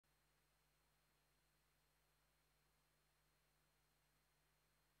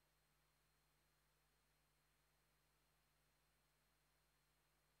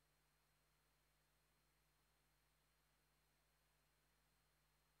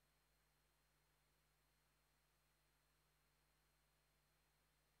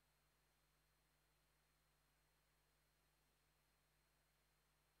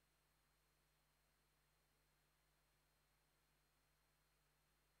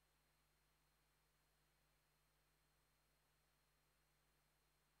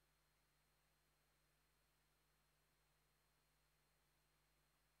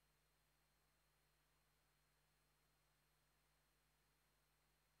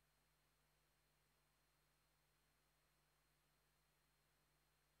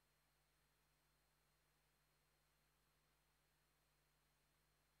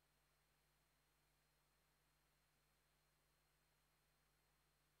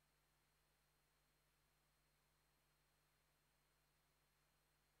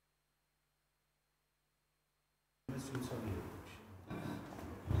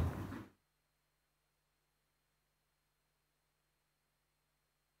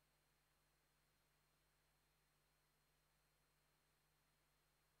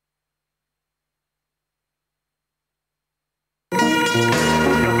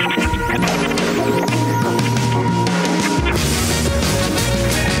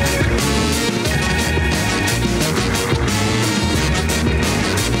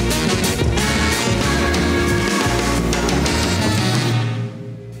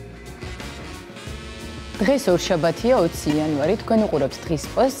დღეს ორშაბათია 20 იანვარი, თქვენ უყურებთ დღის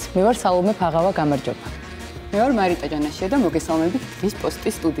პოსტს. მე ვარ სალომე ფაღავა, გამარჯობა. მე ვარ მარიტა ჯანაშია და მოგესალმებით დღის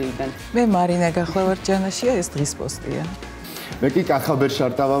პოსტის სტუდიიდან. მე მარინა გახლავარ ჯანაშია, ეს დღის პოსტია. მე კი კახაბერ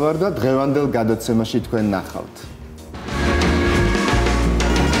შარტავა ვარ და დღევანდელ გადაცემაში თქვენ ნახავთ.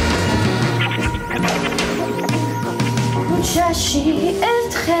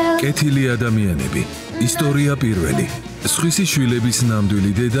 კეთილი ადამიანები, ისტორია პირველი. სხვისი შვილების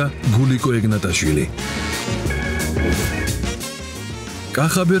ნამდვილი დედა გულიკო ეგნატაშვილი.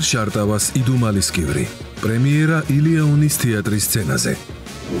 კახაბერ შარტავას იდუმალისკივრი. პრემიერა ილეონის თეატრის სცენაზე.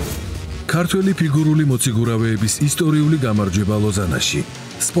 ქართველი ფიგურული მოციგურავეების ისტორიული გამარჯვება ლოზანაში.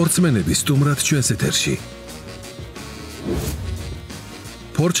 სპორტსმენები სტუმრად ჩვენს ეთერში.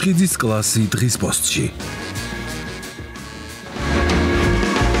 ფორჩხიძის კლასი დღის პოსტში.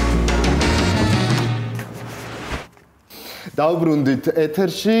 დავბრუნდით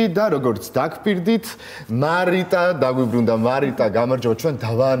ეთერში და როგორც დაგპირდით, მარიტა დაგვიბრუნდა. მარიტა, გამარჯობა, ჩვენ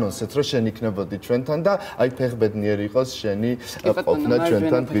დავაანონსეთ, რომ შენ იქნებოდი ჩვენთან და აი ფეხბედნიერი იყოს შენი ყოფნა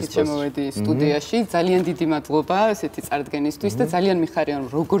ჩვენთან დღის პოსტში. მოვედი სტუდიაში. ძალიან დიდი მადლობა ესეთი წარდგენისთვის და ძალიან მიხარია, რომ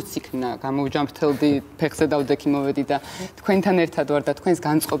როგორც იქნა გამოვჯამრთელდი, ფეხზე დავდექი მოვედი და თქვენთან ერთად ვარ და თქვენს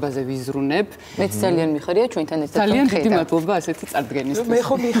განწყობაზე ვიზრუნებ. მეც ძალიან მიხარია ჩვენთან ერთად. ძალიან დიდი მადლობა ესეთი წარდგენისთვის. მე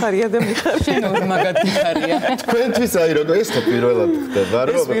ხო მიხარია და მიხარია. შენ ორ მაგად მიხარია. თქვენთვის აი როგორ ეს ხო პირველად ხდება,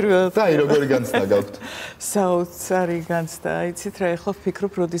 რომ და აი როგორი განცდა გაქვთ. საოცარი განცდა. იცით რა, ეხლა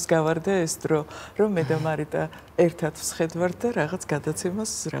ვფიქრობ, როდის გავარდა ეს დრო, რომ მე და მარიტა ერთად ვსხედვართ და რაღაც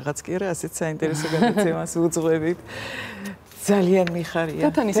გადაცემას, რაღაც კი არა, ასეთ საინტერესო გადაცემას უძღვებით. ძალიან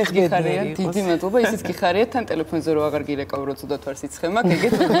მიხარია. თან ისიც გიხარია, დიდი მადლობა, ისიც გიხარია, თან ტელეფონზე რო აღარ გირეკავრო ცუდად ვარ სიცხემა,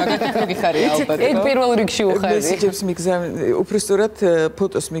 ეგეც მაგათაც რო გიხარია ალბათ. ეგ პირველ რიგში უხარია. მესიჯებს მიგზავნის, უბრალოდ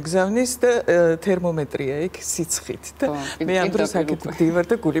ფოტოს მიგზავნის და თერმომეტრია იქ სიცხით და მე ამ დროს აქეთ ვდივარ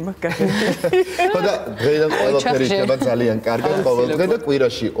და გული მაგარია. ხო და დღეიდან ყველაფერი იქნება ძალიან კარგად ყოველდღე და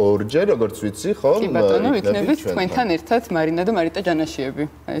კვირაში ორჯერ, როგორც ვიცი, ხო? კი ბატონო, იქნებით თქვენთან ერთად მარინა და მარიტა ჯანაშიები.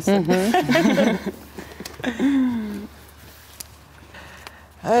 ესე.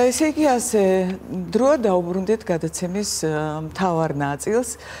 ესე იგი ასე დროა დაუბრუნდეთ გადაცემის მთავარ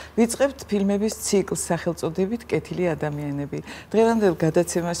ნაწილს. ვიწყებთ ფილმების ციკლს სახელწოდებით კეთილი ადამიანები. დღევანდელ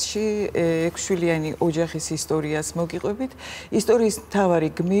გადაცემაში 6-შვილიანი ოჯახის ისტორიას მოგიყვებით. ისტორიის მთავარი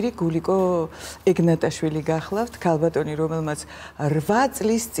გმირი გულიკო ეგნატაშვილი გახლავთ, ქალბატონი, რომელმაც 8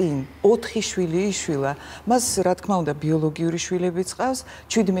 წლის წინ 4 შვილი იშვილა. მას რა თქმა უნდა ბიოლოგიური შვილებიც ყავს,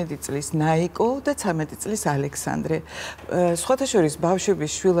 17 წლის ნაიკო და 13 წლის ალექსანდრე. სხვათა შორის ბავშვების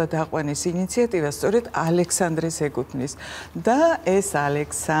შვილად აყვანის ინიციატივა სწორედ ალექსანდრეს ეკუთვნის და ეს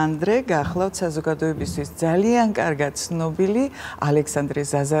ალექსანდრე გახლავთ საზოგადოებისთვის ძალიან კარგად ცნობილი ალექსანდრე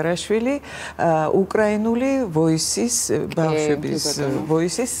ზაზარაშვილი, უკრაინული ვოისის ბავშვების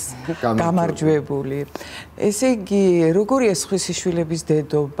ვოისის გამარჯვებული. ესე იგი, როგორია სხვისი შვილების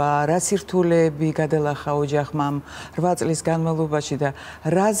დედობა, რა სირთულეები გადალახა ოჯახმა 8 წლის განმავლობაში და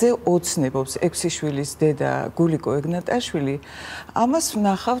რაზე ოცნებობს 6 შვილის დედა გულიკო ეგნატაშვილი, ამას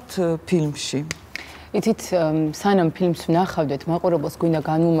ვნახავთ ფილმში. იცით, სანამ ფილმს ვნახავდეთ, მაყურებელს გვინდა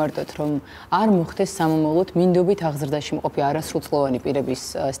განვუმარტოთ, რომ არ მოხდეს სამომავლოდ მინდობით აღზრდაში მყოფი არასრულწლოვანი პირების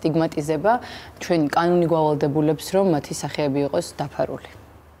სტიგმატიზება, ჩვენ კანონი გვავალდებულებს, რომ მათი სახეები იყოს დაფარული.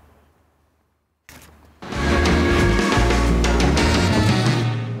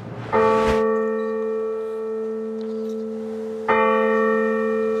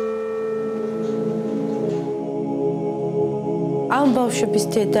 ამ ბავშვების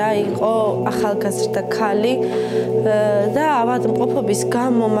დედა იყო ახალგაზრდა ქალი და ავადმყოფობის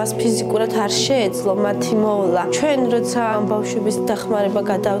გამო მას ფიზიკურად არ შეეძლო მათი მოვლა. ჩვენ როცა ამ ბავშვების დახმარება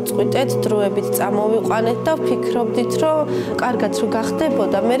გადავწყვიტეთ, დროებით წამოვიყვანეთ და ვფიქრობდით, რომ კარგად რო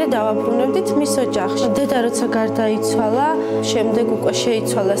გახდებოდა, მერე დავაბრუნებდით მის ოჯახში. დედა როცა გარდაიცვალა, შემდეგ უკვე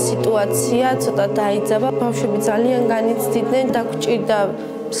შეიცვალა სიტუაცია, ცოტა დაიძაბა. ბავშვები ძალიან განიცდიდნენ, დაგვჭირდა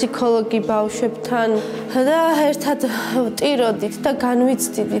ფსიქოლოგი ბავშვებთან და ერთად ვტიროდით და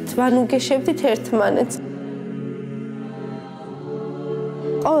განვიცდიდით, ვანუგეშებდით ერთმანეთს.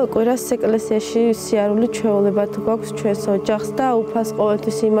 ყოველ ყოველ კვირას ეკლესიაში სიარული ჩვეულებად გვაქვს ჩვენს ოჯახს და უფალს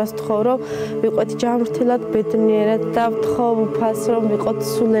ყოველთვის იმას ვთხოვ, რომ ვიყოთ ჯანმრთელად, ბედნიერად და ვთხოვ უფალს, რომ ვიყოთ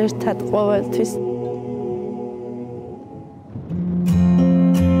სულ ერთად ყოველთვის.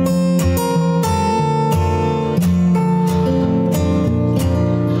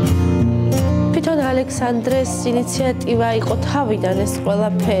 ალექსანდრეს ინიციატივა იყო თავიდან ეს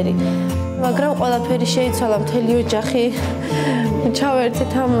ყველაფერი. მაგრამ ყველაფერი შეიცვალა მთელი ოჯახი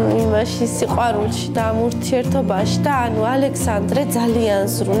ჩავერთეთ ამ იმაში სიყვარულში და ამ ურთიერთობაში და ანუ ალექსანდრე ძალიან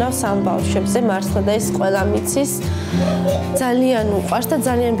ზრუნავს ამ ბავშვებზე მართლა და ეს ყველა მიცის ძალიან უყვარს და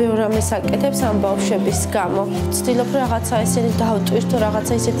ძალიან ბევრ რამეს აკეთებს ამ ბავშვების გამო. ვცდილობ რაღაცა ესენი დავტვირთო,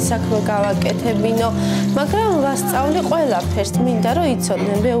 რაღაცა ისეთი საქმე გავაკეთებინო, მაგრამ ვასწავლი ყველაფერს, მინდა რომ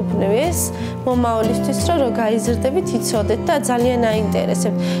იცოდნენ, მეუბნები ეს მომავალისთვის რომ გაიზრდებით, იცოდეთ და ძალიან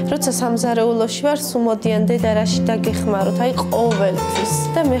აინტერესებთ. როცა სამზარეულოში ვარ, სულ მოდიან დედა რაში დაგეხმაროთ, აი ყოველთვის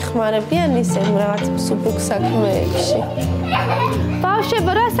და მეხმარებიან ისე რაღაც მსუბუქ საქმეებში.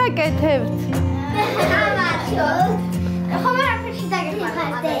 ბავშვებო, რას აკეთებთ? ხომ არაფერში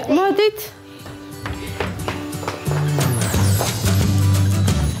დაგეხმაროთ. მოდით.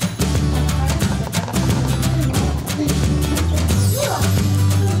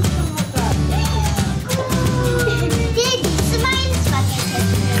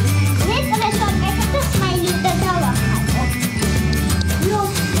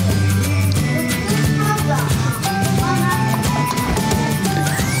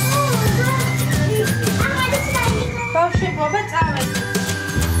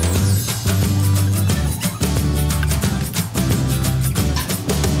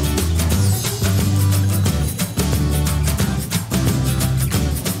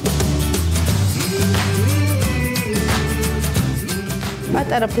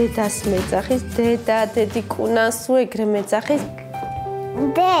 პატარა დედას მეძახის, დედა, დედიკუნას, უეგრე მეძახის.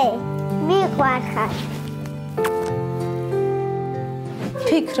 დე, მიყვარხარ.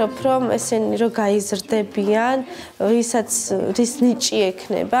 ფიქრობ, რომ ესენი რო გაიზრდებიან, რის ნიჭი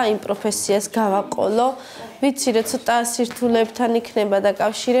ექნება იმ პროფესიას გავაყოლო. ვიცი, რომ ცოტა სირთულებთან იქნება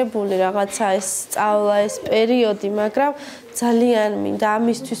დაკავშირებული რაღაცა ეს სწავლა, ეს პერიოდი, მაგრამ ძალიან მინდა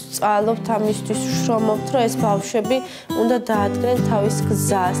ამისთვის ვწვალობთ, ამისთვის ვშრომობთ, რომ ეს ბავშვები უნდა დაადგნენ თავის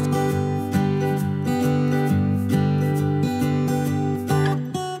გზას.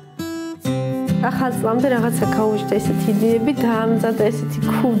 ახალ წლამდე რაღაცა გაუჩნდა ესეთი იდეები, დაამზადა ესეთი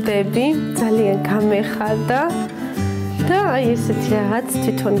ქუდები, ძალიან გამეხარდა. და აი ესეთი რაღაც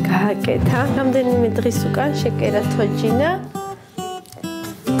თვითონ გააკეთა. რამდენიმე დღის უკან შეკერა თოჯინა.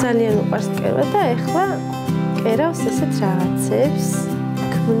 ძალიან უყვარს კერვა და ეხლა კერავს ესეთ რაღაცებს,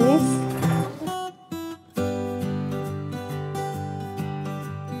 ქმნის.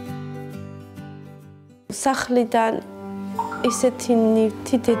 სახლიდან ისეთი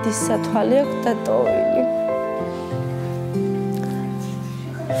ნივთი დედის სათვალე აქვს დატოვილი.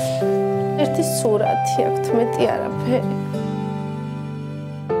 ერთი სურათი აქვს, მეტი არაფერი.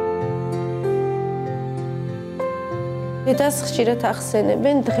 დედას ხშირად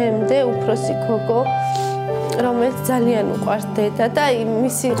ახსენებენ დღემდე უფროსი გოგო, რომელიც ძალიან უყვარს დედა და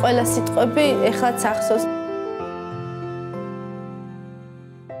მისი ყველა სიტყვები ეხლაც ახსოვს.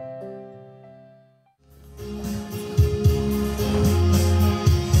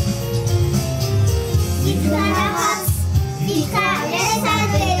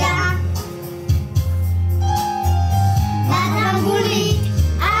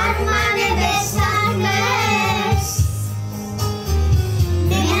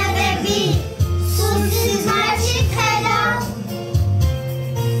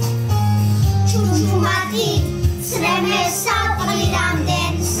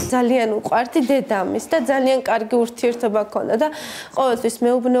 ძალიან უყვარდი დედამის და ძალიან კარგი ურთიერთობა ჰქონდა და ყოველთვის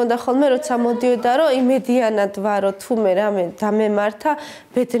მეუბნეოდა ხოლმე როცა მოდიოდა რომ იმედიანად ვარო თუ მე რამე დამემართა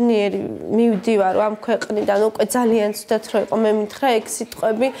ბედნიერი მივდივარო ამ ქვეყნიდან უკვე ძალიან ცუდად რო იყო მე მითხრა ეგ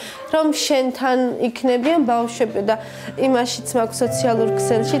სიტყვები რომ შენთან იქნებიან ბავშვები და იმაშიც მაქვს სოციალურ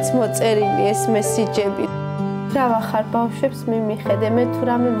ქსელშიც მოწერილი ეს მესიჯები რა ვახარ ბავშვებს მიმიხედე მე თუ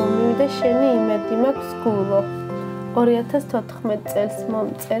რამე მომივიდა შენი იმედი მაქვს გულო 2014 წელს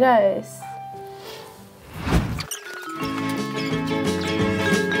მომწერა ეს.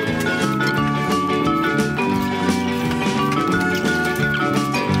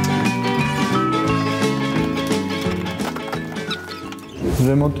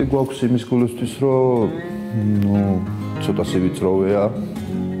 რემონტი გვაქვს იმის გულისთვის, რომ ცოტა სივიწროვეა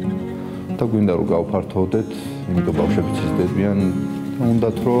და გვინდა რომ გავფართოვდეთ, იმიტომ ბავშვებიც იზრდებიან,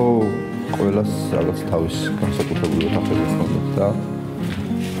 უნდათ რომ ყველას რაღაც თავის განსაკუთრებული ოთახები ჰქონდეთ და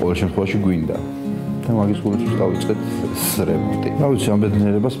ყოველ შემთხვევაში გვინდა. და მაგის გულისთვის დავიწყეთ რემონტი. რა ვიცი, ამ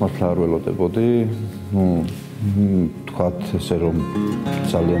ბედნიერებას მართლა არ ველოდებოდი. თქვათ ესე რომ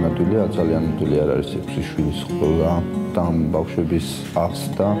ძალიან ადვილი არ არის 6 შვილის ყოლა და ამ ბავშვების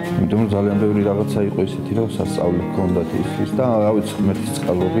აღზრდა. იმიტომ რომ ძალიან ბევრი რაღაცა იყო ისეთი, რომ სასწავლი ჰქონდათ ის და რა ვიცი, ღმერთის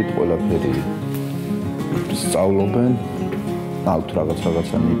წყალობით ყველაფერი სწავლობენ. აუთ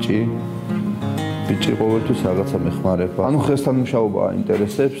რაღაცა ნიჭი. ბიჭი ყოველთვის რაღაცა მეხმარება. ანუ ხესთან მუშაობა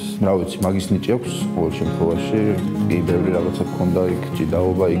აინტერესებს. რა ვიცი, მაგის ნიჭი აქვს ყოველ შემთხვევაში. კი ბევრი რაღაცა ჰქონდა იქ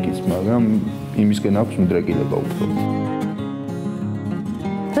ჭიდაობა იქის, მაგრამ იმისკენ აქვს მიდრეკილება უფრო.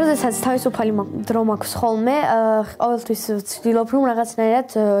 როდესაც თავისუფალი დრო მაქვს ხოლმე, ყოველთვის ვცდილობ რომ რაღაცნაირად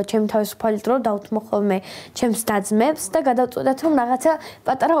ჩემი თავისუფალი დრო დავთმო ხოლმე ჩემს დაძმებს და გადავწყვეტათ რომ რაღაცა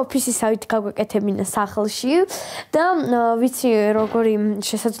პატარა ოფისისავით გავეკეთებინა სახლში და ვიცი როგორი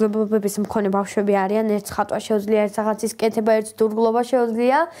შესაძლებლობების მქონე ბავშვები არიან, ერთ ხატვა შეუძლია, ერთ რაღაცის კეთება, ერთ დურგლობა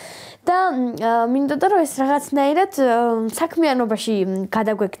შეუძლია და მინდოდა რომ ეს რაღაცნაირად საქმიანობაში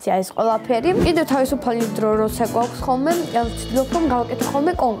გადაგვექცია ეს ყველაფერი. კიდევ თავისუფალი დრო როცა გვაქვს ხოლმე, ვცდილობ რომ გავაკეთო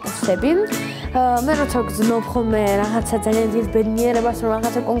ხოლმე კონკურსები. მე როცა გძნობ ხოლმე რაღაცა ძალიან დიდ ბედნიერებას რომ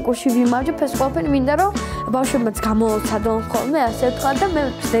რაღაცა კონკურსში ვიმარჯვებ, ეს ყველაფერი მინდა რომ ბავშვებმაც გამოვცადონ ხოლმე, ასე ვთქვა და მე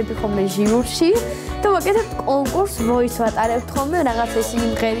ვწდები ხოლმე ჟიურში და ვაკეთებ კონკურს, voice ვატარებ ხოლმე, რაღაცა ისინი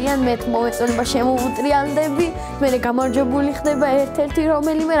მღერიან, მე მომეწონება შემოვუტრიალდები, მე გამარჯვებული ხდება ერთ-ერთი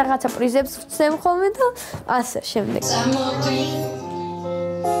რომელიმე რაღაცა პრიზებს ვცემ ხოლმე და ასე შემდეგ.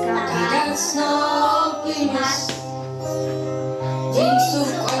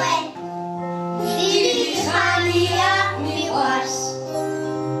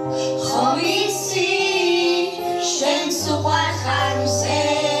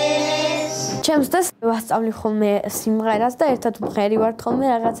 ჩემს და ვასწავლი ხოლმე სიმღერას და ერთად ვღერი ვარ ხოლმე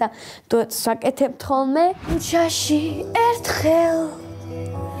რაღაცა დუეტს ვაკეთებთ ხოლმე. ჩაში ერთხელ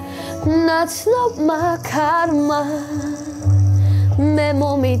ნაცნობმა ქარმა მე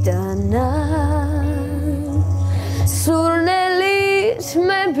მომიტანა სურნელით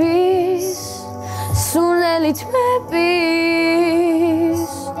მეპის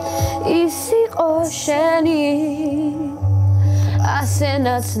ის იყო შენი ასე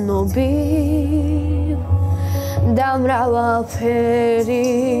ნაცნობი და მრავალფერი.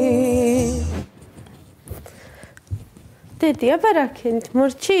 დედი, აბარაქენით,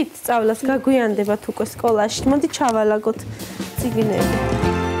 მორჩით სწავლას გაგვიანდებათ უკვე სკოლაში. მოდი ჩავალაგოთ წიგნები.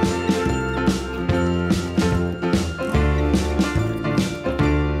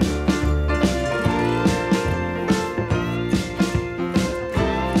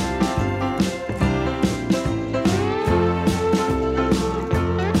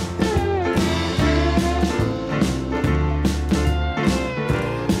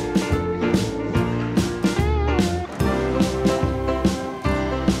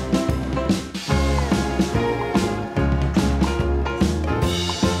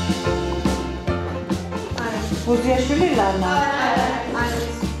 ბუზიაშვილი ლანა.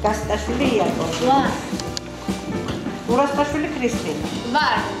 გასტაშვილი იაკო. ვარ. ურასტაშვილი ქრისტინა.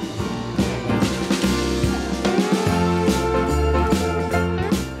 ვარ.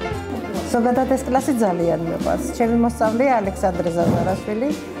 ზოგადად ეს კლასი ძალიან მიყვარს. ჩემი მოსწავლეა ალექსანდრე ზაზარაშვილი,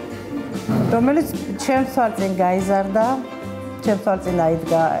 რომელიც ჩემს თვალწინ გაიზარდა, ჩემს თვალწინ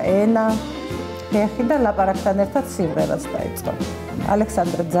აიდგა ენა, ფეხი და ლაპარაკთან ერთად სიმღერაც დაიწყო.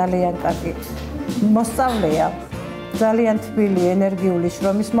 ალექსანდრე ძალიან კარგი მოსწავლეა, ძალიან თბილი, ენერგიული,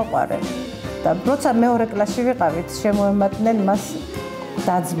 შრომის მოყვარე და როცა მეორე კლასში ვიყავით, შემოემატნენ მას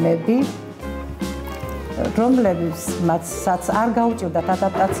დაძმები, რომლებსაც არ გაუჭირდათ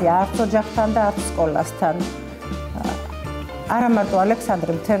ადაპტაცია არც ოჯახთან და არც სკოლასთან. არა მარტო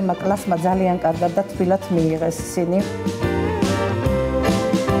ალექსანდრე, მთელმა კლასმა ძალიან კარგად და თბილად მიიღეს ისინი.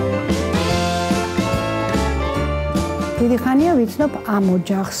 დიდი ხანია ვიცნობ ამ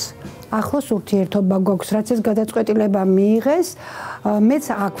ოჯახს. ახლოს ურთიერთობა გვაქვს, რაც ეს გადაწყვეტილება მიიღეს, მეც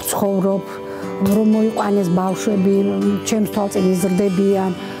აქ ვცხოვრობ, რომ მოიყვანეს ბავშვები, ჩემს თვალწინ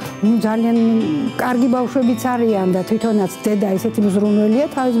იზრდებიან. ძალიან კარგი ბავშვებიც არიან და თვითონაც დედა ისეთი მზრუნველია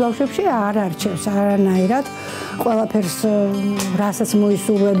თავის ბავშვებში არ არჩევს არანაირად. ყველაფერს რასაც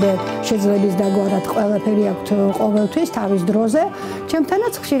მოისურვებენ, შეძლების დაგვარად ყველაფერი აქვთ ყოველთვის თავის დროზე.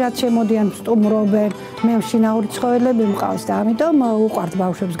 ჩემთანაც ხშირად შემოდიან, სტუმრობენ, მე შინაური ცხოველები მყავს და ამიტომ უყვართ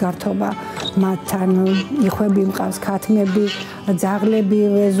ბავშვებს გართობა. მათთან იხვები მყავს, ქათმები, ძაღლები,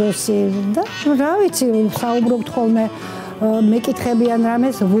 ვეზოსი და რა ვიცი, საუბრობთ ხოლმე მეკითხებიან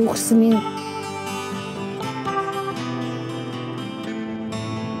რამეს ვუხსნი.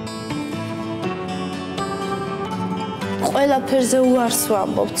 ყველაფერზე უარს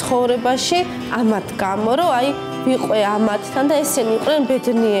ვამბობ ცხოვრებაში ამათ გამო, რომ აი ვიყვე ამათთან და ესენი იყვნენ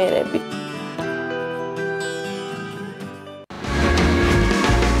ბედნიერები.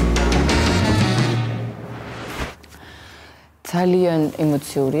 ძალიან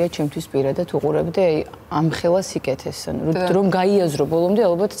ემოციურია ჩემთვის პირადად უყურებდი ამ ხელას იკეთეს რომ გაიაზრო ბოლომდე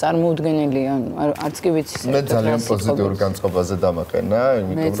ალბათ წარმოუდგენელია არც კი ვიცი მე ძალიან პოზიტიურ განწყობაზე დამაყენა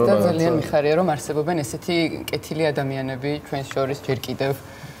იმიტომ რომ ძალიან მიხარია რომ არსებობენ ესეთი კეთილი ადამიანები ჩვენს შორის ჯერ კიდევ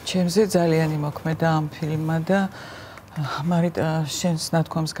ჩემზე ძალიან იმოქმედა ამ ფილმმა და მარიტა შენს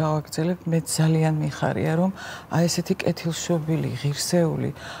ნათქვამს გავაგრძელებ მე ძალიან მიხარია რომ აი ესეთი კეთილშობილი ღირსეული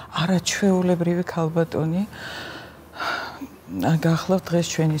არაჩვეულებრივი ქალბატონი გახლავთ დღეს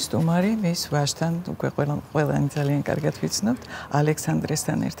ჩვენი სტუმარი მის ვაჟთან უკვე ყველანი ძალიან კარგად ვიცნობთ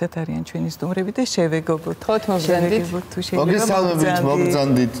ალექსანდრესთან ერთად არიან ჩვენი სტუმრები და შევეგობოთ ხოთ მოგზანდით მოგესალმებით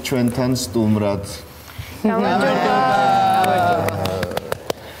მოგზანდით ჩვენთან სტუმრად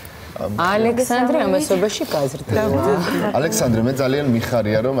ალექსანდრე ამასობაში გაზრდილი ალექსანდრე მე ძალიან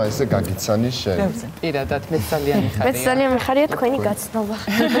მიხარია რომ აი ესე გაგიცანი შენ პირადად მე ძალიან მიხარია მე ძალიან მიხარია თქვენი გაცნობა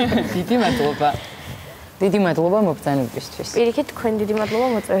დიდი მადლობა დიდი მადლობა მოგზაურობისთვის. პირიქით თქვენ დიდი მადლობა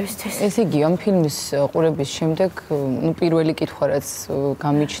მოწვევისთვის. ესე იგი ამ ფილმის ყურების შემდეგ, პირველი კითხვა რაც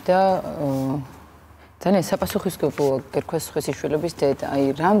გამიჩნდა, ძალიან საპასუხისმგებლოა გერქვეს ხვესიშვილების დედა. აი,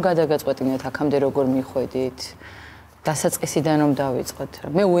 რამ გადაგაწყვეტინეთ აქამდე როგორ მიხვედით? დასაწყისიდან რომ დავიწყოთ.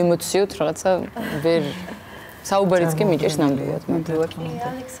 მე უემოციოდ რაღაცა ვერ საუბარიც კი მიჭირს ნამდვილად.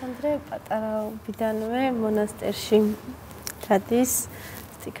 ალექსანდრე პატარაობიდანვე მონასტერში ჩადის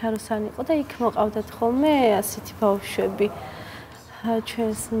ციკაროსანი იყო და იქ მოყავდათ ხოლმე ასეთი ბავშვები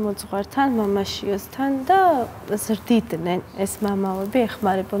ჩვენს მოძღვართან, მამაშიოსთან და ზრდიდნენ ეს მამაები,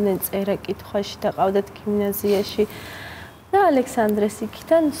 ეხმარებოდნენ წერა-კითხვაში და ყავდათ გიმნაზიაში და ალექსანდრეს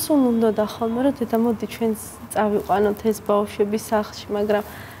იქიდან სულ უნდა ხოლმე რომ დედა მოდი ჩვენ წავიყვანოთ ეს ბავშვები სახლში, მაგრამ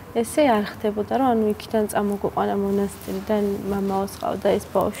ესე არ ხდებოდა რომ ანუ იქიდან წამოგვიყვანა მონასტერიდან მამაოს ყავდა ეს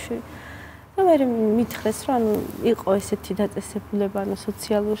ბავშვი. და მე მითხრეს რომ ანუ იყო ესეთი დაწესებულება ანუ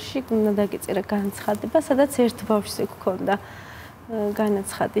სოციალურში უნდა დაგეწერა განცხადება სადაც ერთ ბავშვზე გქონდა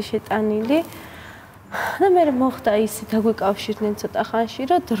განაცხადი შეტანილი და მე მოხდა ისე დაგვიკავშირდნენ ცოტა ხანში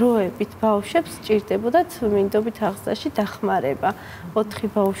რომ დროებით ბავშვებს სჭირდებოდათ მინდობით აღზრდაში დახმარება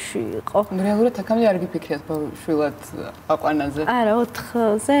 4 ბავშვი იყო რეალურად აქამდე არ გიფიქრეთ ბავშვილად აყვანაზე არა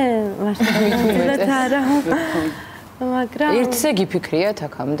 4-ზე მართლა არა მაგრამ ერთზე გიფიქრიათ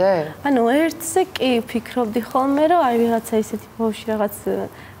აქამდე? ანუ ერთზე კი ფიქრობდი ხოლმე რომ აი ვიღაცა ისეთი ბავშვი რაღაც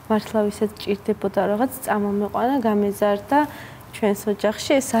მართლა ვისაც ჭირდებოდა რაღაც წამომეყვანა გამეზარდა ჩვენს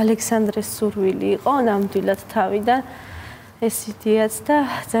ოჯახში ეს ალექსანდრეს სურვილი იყო ნამდვილად თავიდან ეს იდეაც და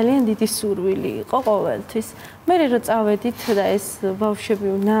ძალიან დიდი სურვილი იყო ყოველთვის მე რომ წავედით და ეს ბავშვები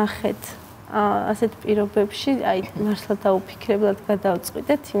ვნახეთ ასეთ პირობებში აი მართლა დაუფიქრებლად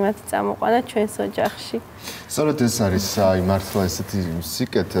გადავწყვიტეთ იმათ წამოყვანა ჩვენს ოჯახში. სწორედ ეს არის აი მართლა ესეთი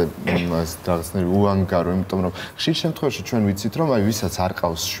სიკეთე რაღაცნაირი უანგარო, იმიტომ რომ ხშირ შემთხვევაში ჩვენ ვიცით რომ აი ვისაც არ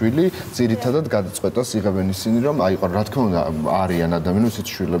ყავს შვილი, ძირითადად გადაწყვეტას იღებენ ისინი რომ აი რა თქმა უნდა არიან ადამიანები, ვისაც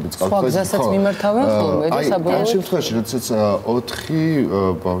შვილები წყავს. სხვა გზასაც მიმართავენ ხოლმე და საბოლოოდ აი ამ შემთხვევაში როდესაც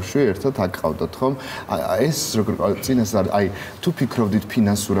 4 ბავშვი ერთად აკყავდათ ხომ? ეს როგორ წინასწარ აი თუ ფიქრობდით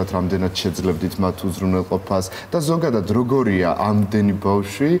ფინანსურად რამდენად შეძლებდით მათ უზრუნველყოფას და ზოგადად როგორია ამდენი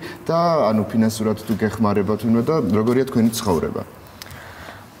ბავშვი და ანუ ფინანსურად თუ გეხმარებათ ვინმე და როგორია თქვენი ცხოვრება?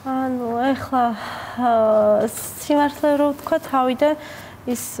 ანუ ეხლა სიმართლე რომ ვთქვა თავიდან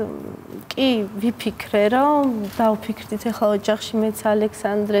ის კი ვიფიქრე რომ დავფიქრდით ეხლა ოჯახში მეც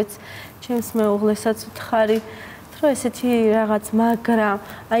ალექსანდრეც ჩემს მეუღლესაც ვთხარი რომ ესეთი რაღაც მაგრამ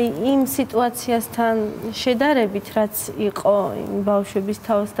აი იმ სიტუაციასთან შედარებით რაც იყო იმ ბავშვების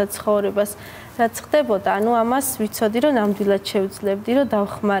თავს და ცხოვრებას რაც ხდებოდა ანუ ამას ვიცოდი რომ ნამდვილად შევძლებდი რომ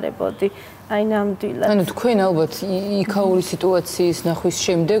დავხმარებოდი აი ნამდვილად ანუ თქვენ ალბათ იქაური სიტუაციის ნახვის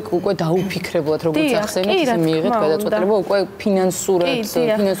შემდეგ უკვე დაუფიქრებლად როგორც ახსენეთ ისე მიიღეთ გადაწყვეტილება უკვე ფინანსურ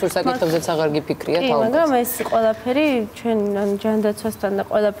საკითხებზეც აღარ გიფიქრიათ ალბათ მაგრამ ეს ყველაფერი ჩვენ ანუ ჯანდაცვასთან და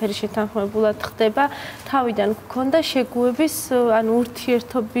ყველაფერი შეთანხმებულად ხდება თავიდან გქონდა შეგუების ანუ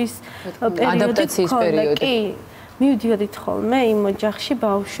ურთიერთობის ადაპტაციის პერიოდი კი მივდიოდით ხოლმე იმ ოჯახში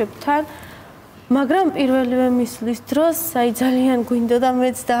ბავშვებთან მაგრამ პირველივე მისვლის დროს აი ძალიან გვინდოდა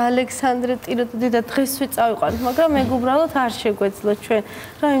მეც და ალექსანდრე ტიროდდი და დღესვე წავიყვანთ მაგრამ მე უბრალოდ არ შეგვეძლო ჩვენ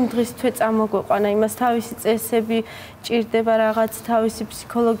რომ იმ დღესვე წამოგვეყვანა იმას თავისი წესები ჭირდება რაღაც თავისი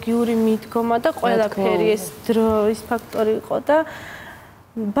ფსიქოლოგიური მიდგომა და ყველაფერი ეს დროის ფაქტორი იყო და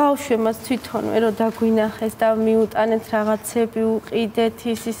ბავშვებს თვითონვე რომ დაგვინახეს და მიუტანეთ რაღაცები უყიდეთ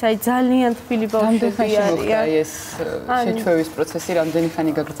ის აი ძალიან თბილი ბავშვები არიან ეს შეჩვევის პროცესი რამდენი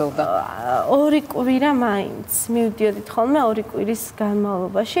ხანი გაგრძელდა 2 კვირა მაინც მივდიოდით ხოლმე 2 კვირის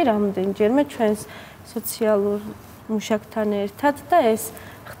განმავლობაში რამდენჯერმე ჩვენს სოციალურ მუშაკთან ერთად და ეს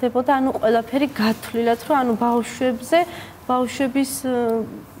ხდებოდა ანუ ყველაფერი გათვლილად რომ ანუ ბავშვებზე ბავშვების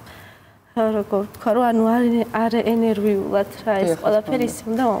როგორ ვთქვა, რომ ანუ არ ენერგიულად რა ეს ყველაფერი ისე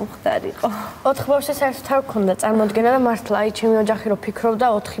უნდა მომხდარიყო. 4 ბავშვს საერთოდ არ გქონდა წარმოდგენა და მართლა აი ჩემი ოჯახი რო ფიქრობდა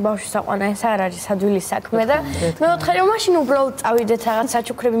 4 ბავშვის აყვანა ეს არ არის ადვილი საქმე და მეოთხე რომ მაშინ უბრალოდ წავიდეთ რაღაც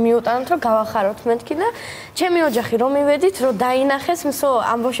საჩუქრები მიუტანოთ რომ გავახაროთ მეთქი და ჩემი ოჯახი რომ მივედით რომ დაინახეს მსო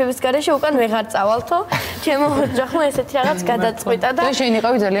ამბოშების გარეშე უკან ვეღარ წავალთო ჩემო ოჯახმა ესეთი რაღაც გადაწყვიტა და შენ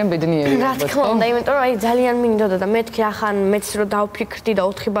იყავი ძალიან ბედნიერი რა თქმა უნდა იმიტომ რომ აი ძალიან მინდოდა და მეთქი ახან მეც რომ დავფიქრდი და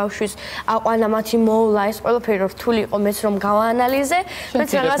 4 ბავშვის აყვანა მათი მოვლა ეს ყველაფერი რომ რთული იყო მეც რომ გავაანალიზე მეც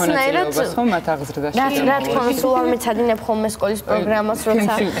რაღაცნაირად მათ აღზრდაში რა თქმა უნდა სულ ამეცადინებ ხოლმე სკოლის პროგრამას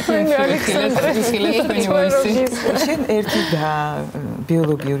როცა შენ ერთი და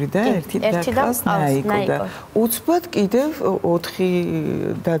ბიოლოგიური და ერთი და ნაიკო და უცბად კიდევ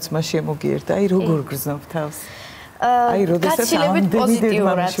 4 დაძმა შემოგიერთა აი როგორ გრძნობ თავს აი როდესაც გაცილებით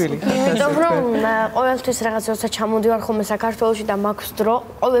პოზიტიურად იმიტომ რომ ყოველთვის რაღაც როცა ჩამოდივარ ხოლმე საქართველოში და მაქვს დრო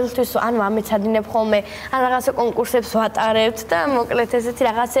ყოველთვის ანუ ამეცადინებ ხოლმე ან რაღაცა კონკურსებს ვატარებთ და მოკლედ ესეთი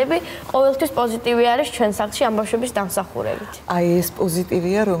რაღაცები ყოველთვის პოზიტივი არის ჩვენ სახლში ამბავშვების დამსახურებით აი ეს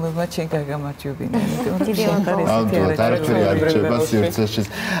პოზიტივია რომელმაც შენ გაგამარჯვებინა დიდი მადლობა არაფერი არ რჩება სივრცეში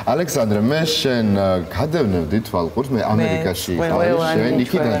ალექსანდრე მე შენ გადავნევდი თვალყურს მე ამერიკაში ვიყავი შენ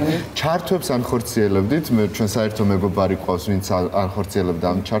იქიდან ჩარტვებს ანხორციელებდით მე ჩვენ საერთო მეგობარი ყავს ვინც ანხორციელებდა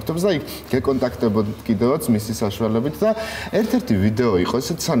ამ ჩარტებს და იქ გეკონტაქტებოდით კიდევაც მისი საშუალებით და ერთ-ერთი ვიდეო იყო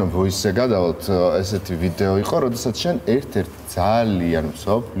ესეთი სანამ voice-ზე გადავალთ ესეთი ვიდეო იყო როდესაც შენ ერთ-ერთ ძალიან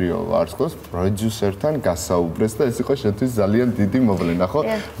მსოფლიო ვარსკვლავს პროდიუსერთან გასაუბრეს და ეს იყო შენთვის ძალიან დიდი მოვლენა ხო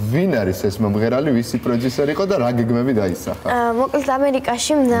ვინ არის ეს მომღერალი ვისი პროდიუსერი იყო და რა გეგმები დაისახა მოკლედ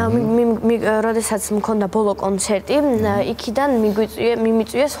ამერიკაში როდესაც მქონდა ბოლო კონცერტი იქიდან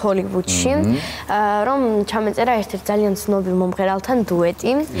მიმიწვიეს ჰოლივუდში რომ ჩამეწერა ერთ-ერთ ძალიან ცნობილ მომღერალთან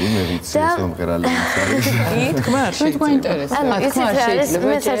დუეტი და მომღერალი თქმა არის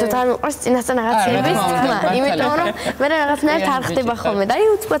მე საერთოდ არ მიყვარს წინასწარ რაღაცების თქმა იმიტომ რომ მე რაღაცნაირად არ ხდება ხოლმე და აი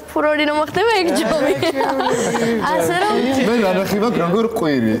უცბად ფურორი რომ ხდება ეგ ჯობი ასე რომ მე ნანახი მაქვს როგორ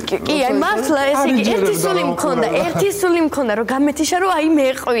ყვირი კი აი მართლა ესე იგი ერთი სული მქონდა რომ გამეთიშა რომ აი მე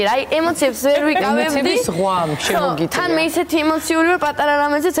ყვირ აი ემოციებს ვერ ვიკავებდი ემოციების ზღვამ შემოგიწია თან მე ისეთი ემოციური ვარ პატარა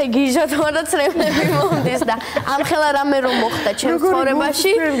რამეზეც აი გიჟად ვარ და წრევლები მომდის და ამხელა რამე რომ მოხდა ჩემს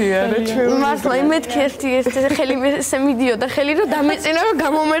ცხოვრებაში მართლა მეთქი ერთი ხელი ესე მიდიოდა ხელი რომ დამეწინა რომ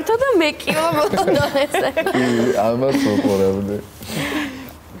გამომერთო და მე კი მომდო ესე ამას მოყურებდი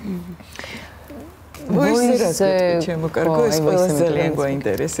ვოისზე ჩემო კარგო ეს ყველას ძალიან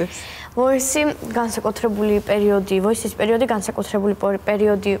გვაინტერესებს ვოისი განსაკუთრებული პერიოდი, ვოისის პერიოდი განსაკუთრებული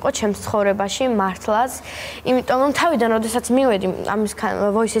პერიოდი იყო ჩემს ცხოვრებაში მართლაც, იმიტომ რომ თავიდან როდესაც მივედი ამის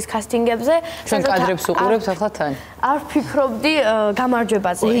ვოისის კასტინგებზე, ჩვენ კადრებს უყურებთ ახლა თან. არ ვფიქრობდი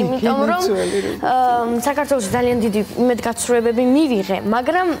გამარჯვებაზე, იმიტომ რომ საქართველოში ძალიან დიდი იმედგაცრუებები მივიღე,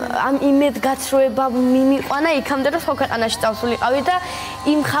 მაგრამ ამ იმედგაცრუება მიმიყვანა იქამდე რომ სხვა ქვეყანაში წავსულიყავი და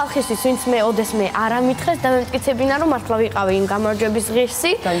იმ ხალხისთვის, ვინც მე ოდესმე არ ამითხეს და მემტკიცებინა რომ მართლა ვიყავი იმ გამარჯვების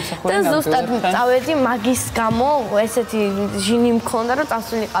ღირსი და ზუსტად წავედი მაგის გამო ესეთი ჟინი მქონდა რომ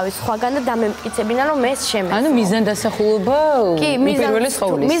წავსულიყავი სხვაგან და დამემტკიცებინა რომ ეს შემეძლო. ანუ მიზანდასახულობა უპირველი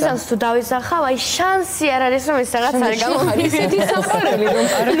ცხოვრისა. მიზანს თუ დავისახავ, აი შანსი არ არის რომ ეს რაღაც არ გამომდის. ისეთი საყარელი რომ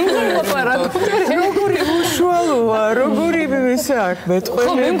როგორი უშუალოა, როგორი საქმე თქვენ.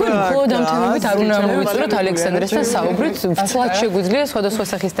 ხო, მე მგონი ფლოდ ამ თემებით არ უნდა მოვიწუროთ ალექსანდრესთან საუბრით, ვცლად შეგვიძლია სხვადასხვა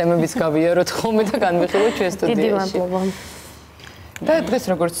სახის თემებიც გავიაროთ ხოლმე და განვიხილოთ ჩვენ სტუდიაში. დიდი მადლობა. და დღეს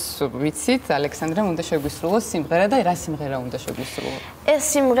როგორც ვიცით, ალექსანდრემ უნდა შეგვისრულოს სიმღერა და რა სიმღერა უნდა შეგვისრულო? ეს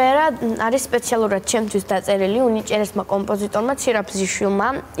სიმღერა არის სპეციალურად ჩემთვის დაწერილი უნიჭერესმა კომპოზიტორმა ცირა ბზიშვილმა.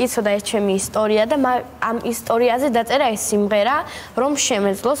 იცოდა ეს ჩემი ისტორია და ამ ისტორიაზე დაწერა ეს სიმღერა, რომ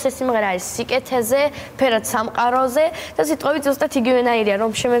შემეძლოს. ეს სიმღერა არის სიკეთეზე, ფერად სამყაროზე და სიტყვებით ზუსტად იგივენაირია,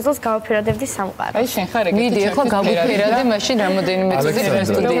 რომ შემეძლოს გავაფერადებდი სამყარო. აი შენ ხარ ეგეთი. მიდი, ახლა გავუფერადე, მაშინ რამოდენიმე წუთი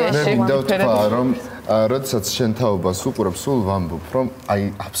სტუდიაში. მე დავთქვა რომ როდესაც შენ თაობას უყურებ, სულ ვამბობ, რომ აი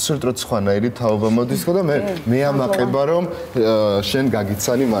აბსოლუტურად სხვანაირი თაობა მოდის ხო და მე ამაყება რომ შენ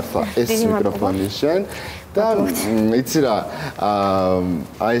გაგიცანი მართლა ეს მიკროფონი შენ და იცი რა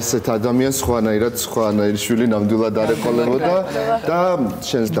აი ესეთ ადამიანს სხვანაირი შვილი ნამდვილად არ ეყოლებოდა და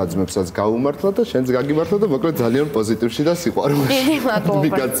შენს დაძმებსაც გაუმართლა და შენს გაგიმართლა და მოკლედ ძალიან პოზიტივში და სიყვარულში. დიდი მადლობა.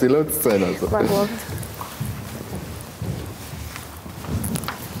 მიგაცილოთ სცენაზე. მადლობა.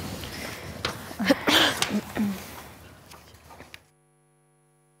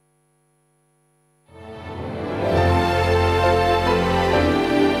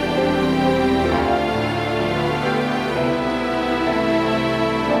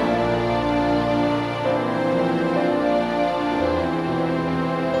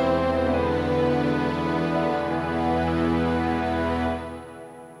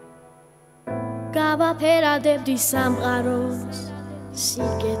 გავაფერადებდი სამყაროს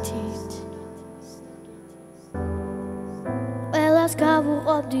სიკეთით ყველას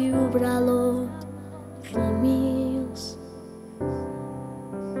გავუყოფდი უბრალოდ ღიმილს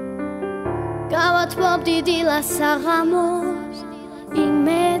გავათმობდი დილას საღამოს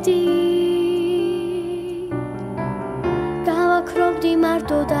იმედი გავაქრობდი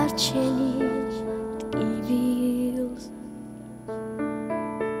მარტო დარჩენილ ტკივილს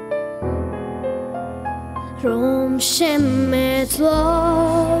რომ შემეძლოს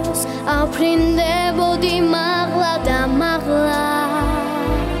ავფრინდებოდი მაღლა და მაღლა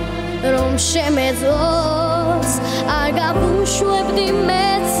რომ შემეძლოს არ გავუშვებდი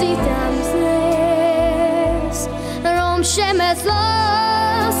მეციდამზეს რომ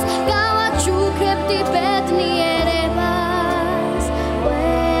შემეძლოს გავაჩუქებდი ბედნიერებას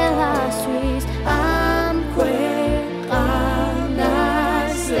ყველასთვის ამ ქვეყანაზე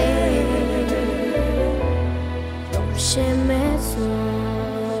რომ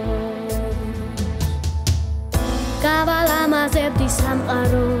შემეძლოს გავალამაზებდი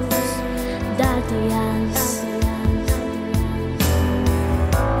სამყაროს დადიანს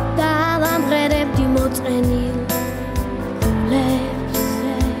დავამღერებდი მოწყენილ გულებს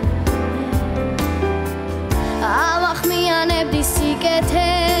ავახმიანებდი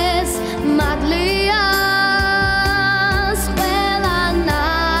სიკეთეს მადლიანს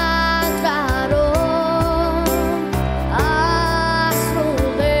ყველანატრა რომ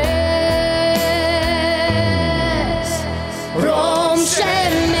ასრულდეს რომ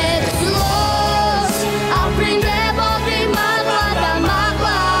შემეძლოს ავფრინდებოდი მაღლა და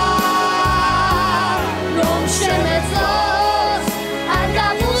მაღლა რომ შემეძლოს არ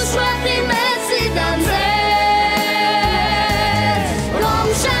გავუშვებდი მეციდამზეს რომ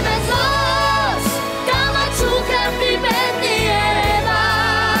შემეძლოს გავაჩუქებდი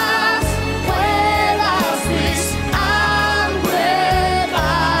ბედნიერებას ყველასთვის ამ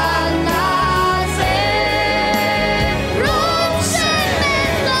ქვეყანაზე რომ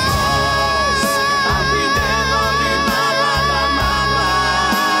შემეძლოს ავფრინდებოდი მაღლა და მაღლა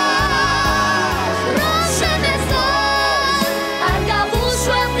რომ შემეძლოს არ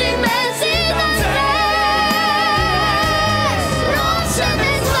გავუშვებდი მეციდამზეს რომ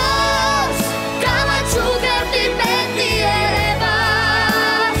შემეძლოს გავაჩუქებდი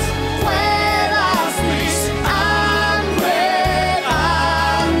ბედნიერებას ყველასთვის ამ ქვეყანაზე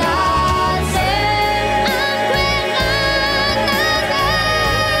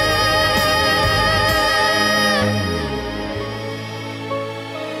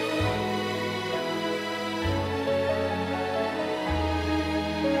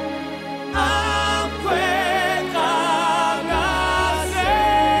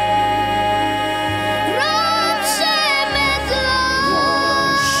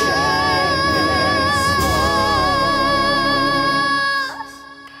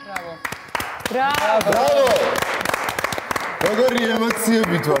ბრავო! როგორი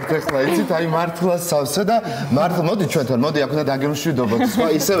ემოციებით ვართ ახლა, იცით, აი მართლა სავსე და მართლა მოდი ჩვენთან, მოდი აქ უნდა დაგემშვიდობოთ, სხვა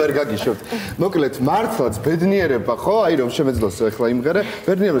ისე ვერ გაგიშვებთ. მოკლედ, მართლაც ბედნიერება, ხო, აი რომ შემეძლოს ახლა იმღერე,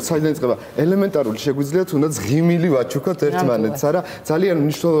 ბედნიერება საიდან იწყება? ელემენტარული შეგვიძლია თუნდაც ღიმილი ვაჩუქოთ ერთმანეთს, არა? ძალიან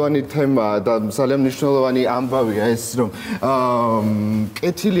მნიშვნელოვანი თემაა და ძალიან მნიშვნელოვანი ამბავია ეს, რომ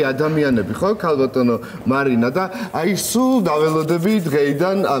კეთილი ადამიანები, ხო, ქალბატონო მარინა და აი სულ დაველოდები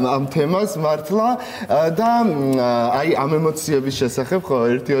დღეიდან ამ თემას მართლა და აი ამ ემოციების შესახებ ხო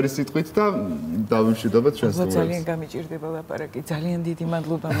ერთი-ორი სიტყვით და დავიმშვიდობოთ ჩვენს სტუდიას. ძალიან გამიჭირდება ლაპარაკი. ძალიან დიდი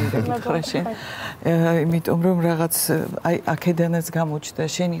მადლობა მინდა გითხრა შენ. იმიტომ რომ რაღაც აი აქედანაც გამოჩნდა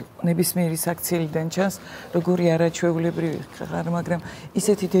შენი ნებისმიერი საქციელიდან ჩანს როგორი არაჩვეულებრივი ხარ, მაგრამ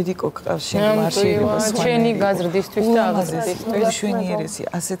ისეთი დედიკო გყავს შენ მარშირებას. შენი გაზრდისთვის და აღზრდისთვის. შვენიერესი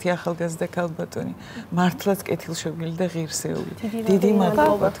ასეთი ახალგაზრდა ქალბატონი. მართლაც კეთილშობილი და ღირსეული. დიდი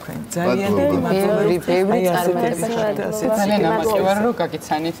მადლობა თქვენ. ძალიან დიდი მადლობა. ბევრი წარმატება. ძალიან ამაყი ვარ რომ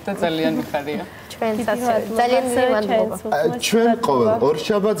გაგიცანით და ძალიან მიხარია. ჩვენსაც ძალიან დიდი მადლობა. ჩვენ ყოველ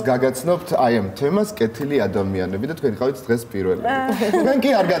ორშაბათს გაგაცნობთ აი ამ თემას კეთილი ადამიანები და თქვენ ხავით დღეს პირველები. თქვენ კი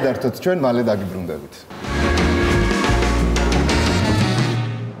არ გადართოთ, ჩვენ მალე დაგიბრუნდებით.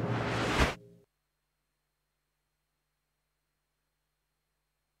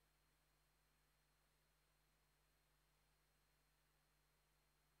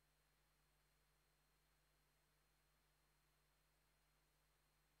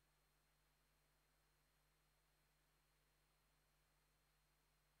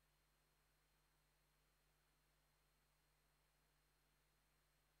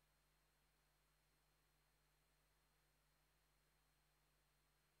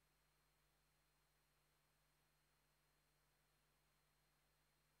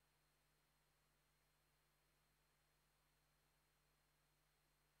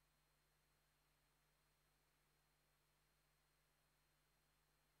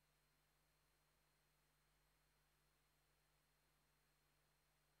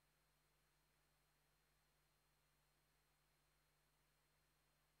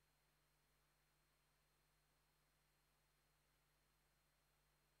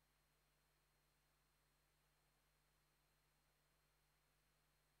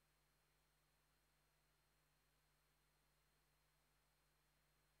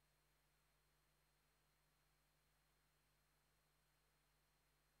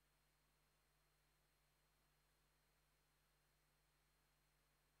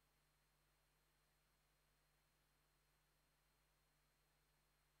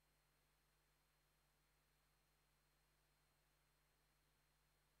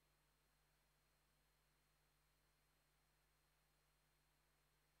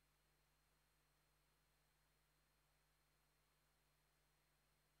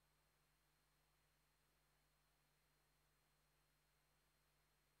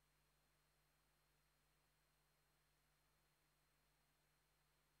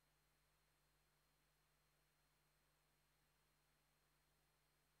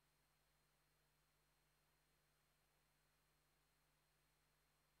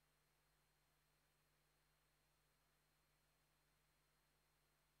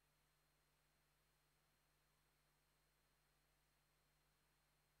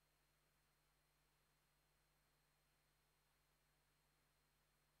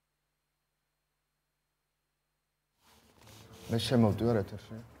 მე შემოვდივარ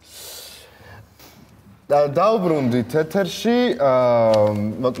ეთერში. დაუბრუნდით ეთერში,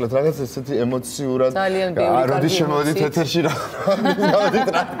 მოკლედ რაღაც ესეთი ემოციურად როდის შემოვიდით ეთერში რა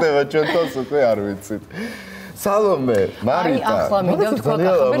რა ხდება ჩვენ თავს უკვე არ ვიცით. სალომე, მარიტა. აი ახლა მინდა თქვა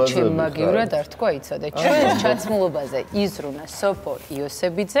კახაბერ ჩემ მაგივრად არ თქვა იცოდე. ჩვენ ჩაცმულობაზე იზრუნა სოფო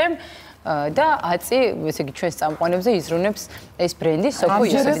იოსებიძემ და აწი, ესე იგი ჩვენს წამყვანებზე იზრუნებს ეს ბრენდი სოფო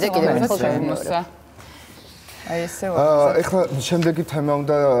იოსებიძე კიდევ ერთხელ შემიმოსა. აი ესე ვარ. ეხლა შემდეგი თემა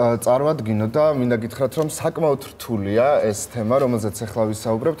უნდა წარვადგინო და მინდა გითხრათ რომ საკმაოდ რთულია ეს თემა, რომელზეც ეხლა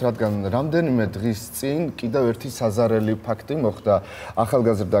ვისაუბრებთ, რადგან რამდენიმე დღის წინ კიდევ ერთი საზარელი ფაქტი მოხდა.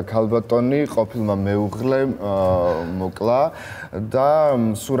 ახალგაზრდა ქალბატონი ყოფილმა მეუღლემ მოკლა და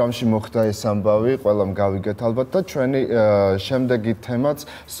სურამში მოხდა ეს ამბავი, ყველამ გავიგეთ ალბათ და ჩვენი შემდეგი თემაც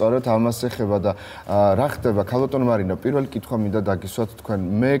სწორედ ამას ეხება და რა ხდება ქალბატონ მარინა, პირველი კითხვა მინდა დაგისვათ თქვენ,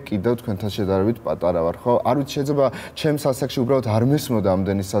 მე კიდევ თქვენთან შედარებით პატარა ვარ, ხო? არ ვიცი შეიძლება ჩემს ასაკში უბრალოდ არ მესმოდა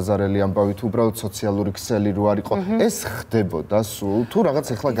ამდენი საზარელი ამბავი თუ უბრალოდ სოციალური ქსელი რო არ იყო ეს ხდებოდა სულ თუ რაღაც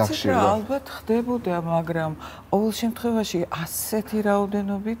ეხლა გახშირდა ალბათ ხდებოდა მაგრამ ყოველ შემთხვევაში ასეთი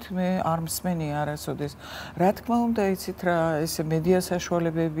რაოდენობით მე არ მსმენი არასოდეს რა თქმა უნდა იცით რა ესე მედია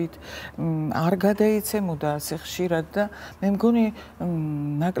საშუალებებით არ გადაიცემოდა ასე ხშირად და მე მგონი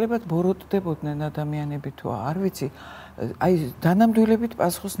ნაკლებად ბოროტდებოდნენ ადამიანები თუ არ ვიცი აი დანამდვილებით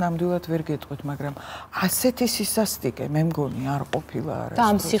პასუხს ნამდვილად ვერ გეტყვით, მაგრამ ასეთი სისასტიკე მე მგონი არ ყოფილა არა. და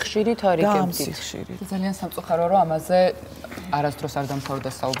ამ სიხშირით არ იგებდით. ძალიან სამწუხაროა რომ ამაზე არასდროს არ დამთავრდა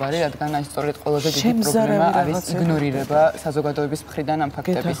საუბარი, რადგან აი სწორედ ყველაზე დიდი პრობლემა არის იგნორირება საზოგადოების მხრიდან ამ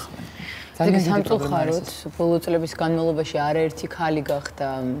ფაქტების. ძალიან სამწუხაროდ ბოლო წლების განმავლობაში არაერთი ქალი გახდა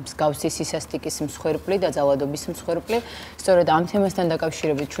მსგავსი სისასტიკის მსხვერპლი და ძალადობის მსხვერპლი. სწორედ ამ თემასთან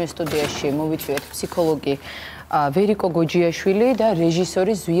დაკავშირებით ჩვენ სტუდიაში მოვიწვიეთ ფსიქოლოგი ვერიკო გოჯიაშვილი და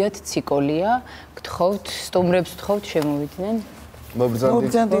რეჟისორი ზვიად ციკოლია. გთხოვთ, სტუმრებს გთხოვთ შემოვიდნენ.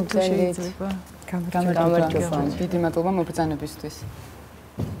 მობრძანდით შეიძლება. გამარჯობა. დიდი მადლობა მობრძანებისთვის.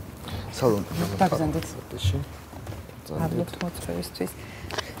 სალონ. დაგზანდით. მადლობთ მოწვევისთვის.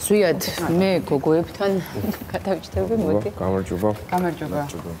 ზვიად, მე გოგოებთან გადავჭდები, მოდი. გამარჯობა. გამარჯობა.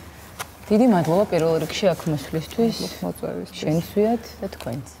 დიდი მადლობა პირველ რიგში აქ მოსვლისთვის. მოწვევისთვის. შენ ზვიად და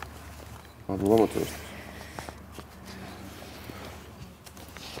თქვენც. მადლობა მოწვევისთვის.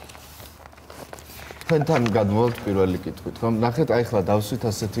 თქვენთან გადმოვთ პირველი კითხვით, რომ ნახეთ, აი ხლა დავსვით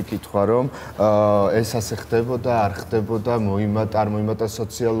ასეთი კითხვა, რომ ეს ასე ხდებოდა, არ ხდებოდა, მოიმატა, არ მოიმატა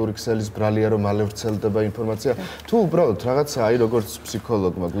სოციალური ქსელის ბრალია, რომ მალე ვრცელდება ინფორმაცია. თუ უბრალოდ რაღაცა, აი როგორც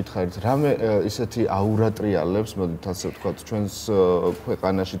ფსიქოლოგმა გითხარით, რამე ისეთი აურა ტრიალებს, მოდით ასე ვთქვათ, ჩვენს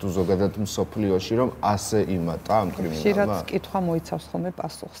ქვეყანაში თუ ზოგადად მსოფლიოში, რომ ასე იმატა ამ კრიმინალმა. ხშირად კითხვა მოიცავს ხოლმე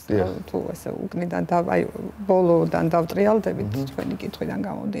პასუხს, თუ ესე უკნიდან და აი ბოლოდან დავტრიალდებით თქვენი კითხვიდან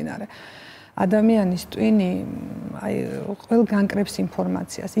გამომდინარე. ადამიანის ტვინი აი ყველ განკრებს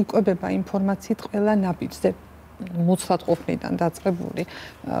ინფორმაციას, იკვებება ინფორმაციით ყველა ნაბიჯზე. მოცლად ყოფნიდან დაწყებული,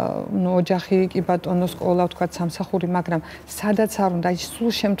 ოჯახი კი ბატონო, სკოლა, ვთქვათ, სამსახური, მაგრამ სადაც არ უნდა, ის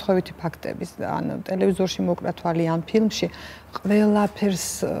სულ შემთხვევითი ფაქტების, ან ტელევიზორში მოკრა თვალი ან ფილმში, ყველაფერს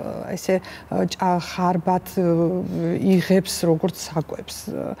ესე ხარბად იღებს, როგორც საკვებს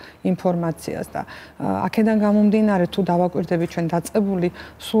ინფორმაციას და აქედან გამომდინარე, თუ დავაკვირდებით ჩვენ დაწყებული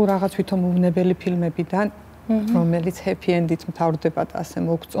სულ რაღაც ვითომ უვნებელი ფილმებიდან რომელიც happy end-ით მთავრდება და ასე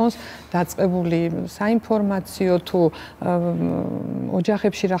მოგწონს, დაწყებული საინფორმაციო თუ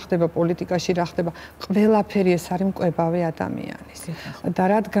ოჯახებში რა ხდება, პოლიტიკაში რა ხდება, ყველაფერი ეს არის მკვებავი ადამიანის. და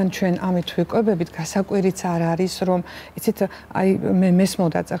რადგან ჩვენ ამით ვიკვებებით, გასაკვირიც არ არის, რომ იცით, აი მე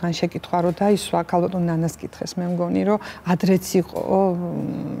მესმოდა წაღან შეკითხვა, რომ დაისვა ქალბატონ ნანას კითხეს, მე მგონი, რომ ადრეც იყო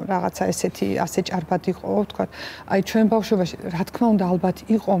რაღაცა ესეთი ასე ჭარბად იყო, ვთქვათ, აი ჩვენ ბავშვობაში, რა თქმა უნდა, ალბათ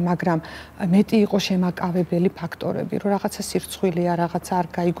იყო, მაგრამ მეტი იყო შემაკავებელი ფაქტორები, რომ რაღაცა სირცხვილია, რაღაცა არ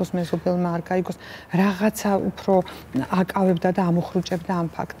გაიგოს მეზობელმა, არ გაიგოს, რაღაცა უფრო აკავებდა და ამოხრუჭებდა ამ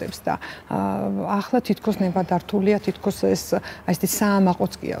ფაქტებს და ახლა თითქოს ნებადართულია, თითქოს ეს აი ესეთი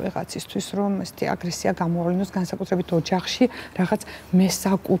საამაყოც გია ვიღაცისთვის, რომ ესეთი აგრესია გამოავლინოს განსაკუთრებით ოჯახში, რაღაც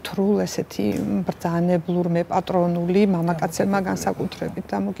მესაკუთრულ ესეთი ბრძანებლურ, მეპატრონული მამაკაცებმა განსაკუთრებით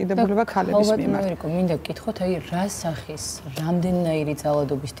დამოკიდებულება ქალების მიმართ. ვერიკო, მინდა გკითხოთ, აი რა სახის, რამდენნაირი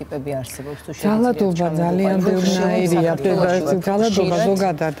ძალადობის ტიპები არსებობს თუ შეიძლება ძალადობა ძალიან ბევრნაირია, ძალადობა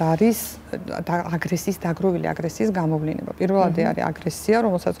ზოგადად არის აგრესიის, დაგროვილი აგრესიის გამოვლენა. პირველად არის აგრესია,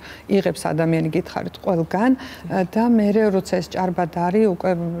 რომელსაც იღებს ადამიანი გითხარით ყველგან და მერე როცა ეს ჭარბად არის, უკვე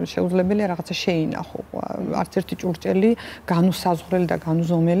შეუძლებელია რაღაცა შეინახო. არც ერთი ჭურჭელი განუსაზღვრელი და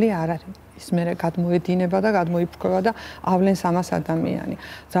განუზომელი არ არის. ის მერე გადმოედინება და გადმოიფრქვევა და ავლენს ამას ადამიანი.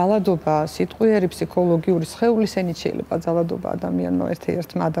 ძალადობა სიტყვიერი ფსიქოლოგიური სხეულის ენით შეიძლება ძალადობა ადამიანმა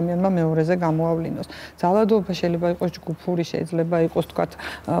ერთ-ერთმა ადამიანმა მეორეზე გამოავლინოს. ძალადობა შეიძლება იყოს ჯგუფური, შეიძლება იყოს თქვათ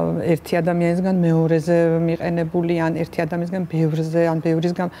ერთი ადამიანისგან მეორეზე მიყენებული ან ერთი ადამიანისგან ბევრზე ან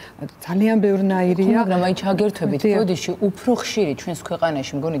ბევრისგან ძალიან ბევრნაირია. მაგრამ აი ჩაგერთვებით ბოდიში უფრო ხშირი ჩვენს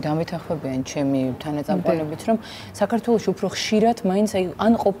ქვეყანაში მგონი დამეთანხმებიან ჩემი თანაწამყვანებით რომ საქართველოს უფრო ხშირად მაინც აი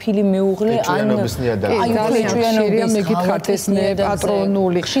ან ყოფილი მეუღლე ან ძალიან ხშირია მეკითხათ ეს მე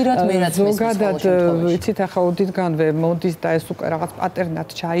პატრონული ხშირად მერაც ზოგადად იცით ახლა ოდითგანვე მოდის და ეს უკვე რაღაც პატერნად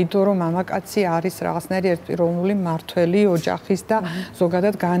ჩაიდო რომ მამაკაცი არის რაღაცნაირი ერთპიროვნული მართველი ოჯახის და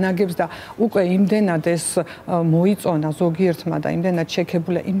ზოგადად განაგებს და უკვე იმდენად ეს მოიწონა ზოგიერთმა და იმდენად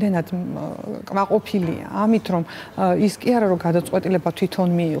შექებულია იმდენად კმაყოფილია ამით რომ ის კი არა რომ გადაწყვეტილება თვითონ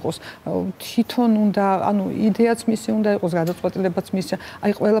მიიღოს თვითონ უნდა ანუ იდეაც მისი უნდა იყოს გადაწყვეტილებაც მისი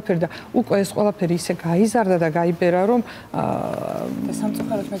აი ყველაფერი და უკვე ეს ყველაფერი ისე გაიზარდა და გაიბერა რომ და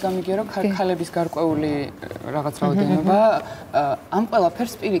სამწუხაროდ მე გამიგია რომ ქალების გარკვეული რაღაც რაოდენობა ამ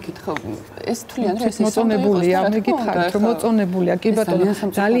ყველაფერს პირიქით ხო ეს თვლიან რომ ეს მოწონებულია მე გითხარით რომ მოწონებულია კი ბატონო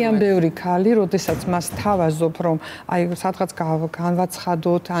ძალიან ბევრი ქალი როდესაც მას თავაზობ რომ აი სადღაც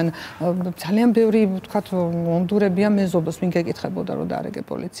განვაცხადოთ ან ძალიან ბევრი ვთქვათ მომდურებია მეზობლოს ვინ გეკითხებოდა რომ დაარეგე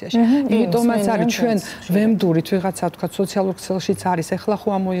პოლიციაში იმიტომაც არის ჩვენ ვემდურით ვიღაცა ვთქვათ სოციალურ ქსელშიც არის ეხლა ხო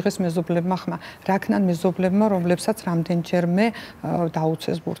ამოიღეს მეზობლებმა ხმა რაკნან მეზობლებმა რომლებსაც რამდენჯერმე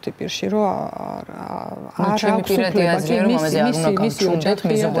დაუცეს ბურთი პირში რომ არ აქვს უფლება მისი ოჯახი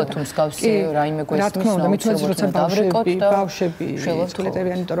მეზობლად თუ მსგავსი რაიმე გვესმის რა თქმა უნდა როცა ბავშვები შევასრულებენ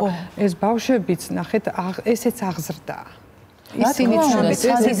იმიტომ რომ ეს ბავშვებიც ნახეთ ესეც აღზრდა ისინი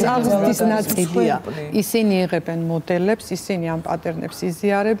ცალკევის ნაწილია ისინი იღებენ მოდელებს ისინი ამ პატერნებს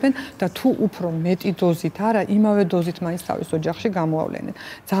იზიარებენ და თუ უფრო მეტი დოზით არა იმავე დოზით მაინც თავის ოჯახში გამოავლენენ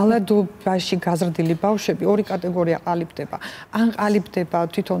ძალადობაში გაზრდილი ბავშვები ორი კატეგორია ყალიბდება ან ყალიბდება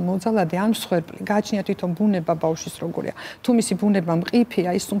თვითონ მოძალადი ან მსხვერპლი გააჩნია თვითონ ბუნება ბავშვის როგორია თუ მისი ბუნება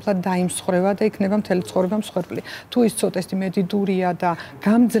მყიფეა ის სულ დაიმსხვრევა და იქნება მთელი ცხოვრება მსხვერპლი თუ ის ცოტესტი მედიდურია და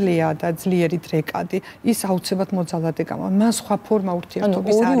გამძლეა და ძლიერი დრეკადი ის აუცილებლად მოძალადი გამოვა სხვა ფორმა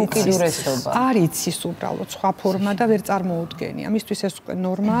ურთიერთობის არ იცის უბრალოდ სხვა ფორმა და ვერ წარმოუდგენია. მისთვის ეს უკვე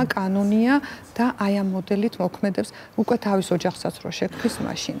ნორმაა, კანონია და აი ამ მოდელით მოქმედებს უკვე თავის ოჯახსაც რო შექმნის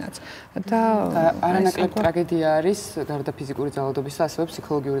მაშინაც. და არანაკლებ ტრაგედია არის გარდა ფიზიკური ძალადობისა, ასევე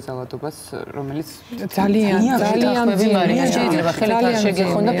ფსიქოლოგიური ძალადობაც, რომელიც ძალიან მძიმეა. შეიძლება ხელით არ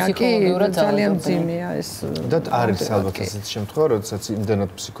შეგეხონ და ფსიქოლოგიურად ძალიან მძიმეა ეს. და არის ალბათ ესეთი შემთხვევა, როდესაც იმდენად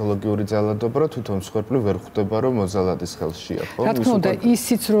ფსიქოლოგიური ძალადობა, რომ თვითონ მსხვერპლი ვერ ხვდება, რომ მოძალადის ხელში რა თქმა უნდა,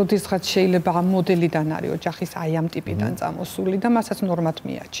 ისიც როდესაც შეიძლება ამ მოდელიდან არის ოჯახის აი ამ ტიპიდან წამოსული და მასაც ნორმად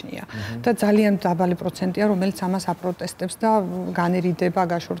მიაჩნია. და ძალიან დაბალი პროცენტია, რომელიც ამას აპროტესტებს და განერიდება,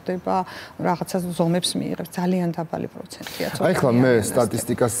 გაშორდება, რაღაცა ზომებს მიიღებს. ძალიან დაბალი პროცენტია. აი ხლა მე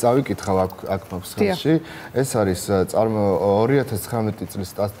სტატისტიკას წავიკითხავ აქ მაქვს ხელში. ეს არის 2019 წლის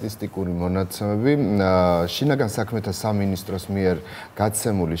სტატისტიკური მონაცემები. შინაგან საქმეთა სამინისტროს მიერ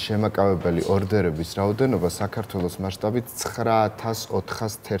გაცემული შემაკავებელი ორდერების რაოდენობა საქართველოს მასშტაბით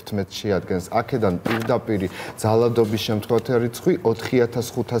 9411 შეადგენს. აქედან პირდაპირი ძალადობის შემთხვევათა რიცხვი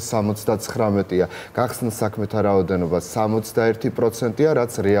 4579-ია. გახსნილ საქმეთა რაოდენობა 61%-ია,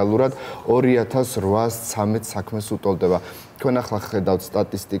 რაც რეალურად 2813 საქმეს უტოლდება. თქვენ ახლა ხედავთ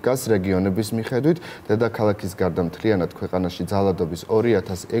სტატისტიკას რეგიონების მიხედვით, დედაქალაქის გარდა მთლიანად ქვეყანაში ძალადობის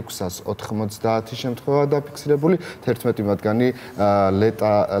 2690 შემთხვევა დაფიქსირებული, 11 მათგანი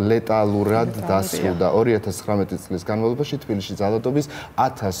ლეტალურად დასრულდა. 2019 წლის განმავლობაში თბილისში ძალადობის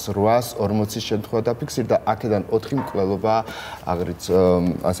 1840 შემთხვევა დაფიქსირდა, აქედან 4 მკვლელობა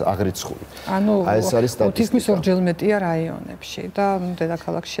აღრიცხული. ანუ ეს არის სტატისტიკა. ორჯერ მეტია რაიონებში და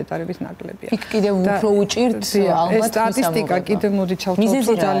დედაქალაქში შედარებით ნაკლებია. იქ კიდევ უფრო უჭირთ ალბათ სტატისტიკა კიდევ მოდი ჩავთვალოთ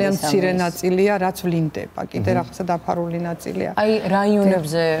რომ ძალიან მცირე ნაწილია რაც ვლინდება კიდე რაღაცა დაფარული ნაწილია აი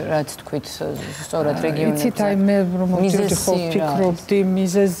რაიონებზე რაც თქვით სწორად რეგიონებზე იცით აი მე რომ მოვიდი ხო ფიქრობდი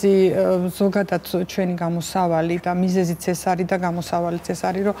მიზეზი ზოგადად ჩვენი გამოსავალი და მიზეზიც ეს არის და გამოსავალიც ეს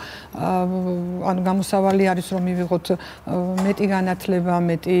არის რომ ანუ გამოსავალი არის რომ მივიღოთ მეტი განათლება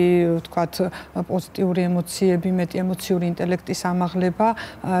მეტი ვთქვათ პოზიტიური ემოციები მეტი ემოციური ინტელექტის ამაღლება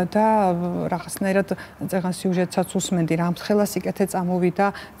და რაღაცნაირად წეღან სიუჟეტსაც უსმენდი რა ხელას იკეთე წამოვიდა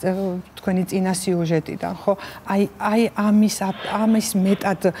თქვენი წინა სიუჟეტიდან ხო აი ამის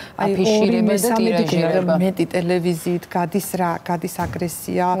მეტად აი მეტი ტელევიზიით გადის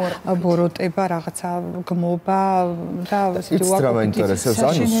აგრესია ბოროტება რაღაცა გმობა და ისიც რა მაინტერესებს,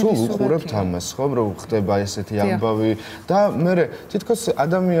 ანუ სულ უყურებთ ამას, ხომ, რომ ხდება ესეთი ამბავი და მე თითქოს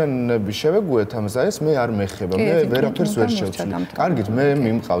ადამიანები შევეგუეთ ამას, ეს მე არ მეხება, მე ვერაფერს ვერ შევჩნი. კარგით, მე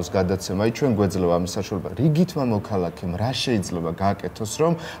მიმყავს გადაცემა, აი ჩვენ გვეძლება ამის საშუალება. რიგითმა მოქალაქემ რა შეიძლება გააკეთოს,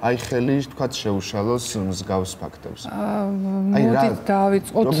 რომ აი ხელი თქვათ შეუშალოს მსგავს ფაქტებს. მოდით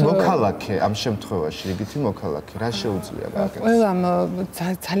დავიწყოთ მოქალაქე ამ შემთხვევაში, რიგითი მოქალაქე, რა შეუძლია გააკეთოს? ყველამ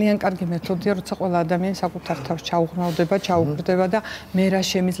ძალიან კარგი მეთოდია, როცა ყველა ადამიანი საკუთარ თავს ჩაუღრმავდება, ჩაუგრძდება და მე რა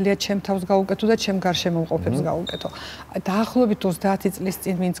შემიძლია ჩემ თავს გავუკეთო და ჩემ გარშემო მყოფებს გავუკეთო. დაახლოებით 30 წლის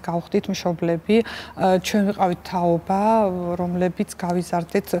წინ ვინც გავხდით მშობლები, ჩვენ ვიყავით თაობა, რომლებიც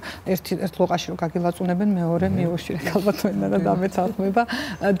გავიზარდეთ ერთ ლოყაში რომ გაგილაწუნებენ, მეორე მიუშვირეთ ალბათ ვენა და დამეთანხმება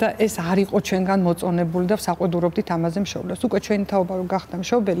და ეს არ იყო ჩვენგან მოწონებული და საყვედურობდით ამაზე მშობლებს. უკვე ჩვენი თაობა რომ გახდა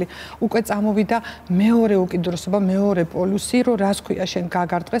მშობელი, უკვე წამოვიდა მეორე უკიდურესობა, მეორე პოლუსი, რომ რას ქვია შენ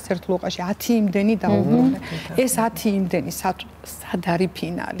გაგარდღეს ერთ ლოყაში 10 იმდენი დაუბრუნე. ეს 10 იმდენი სად არის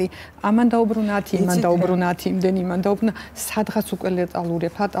ფინალი? ამან დაუბრუნა 10, იმან დაუბრუნა 10 იმდენი, იმან დაუბრუნა სადღაც უკვე ლეტალურია,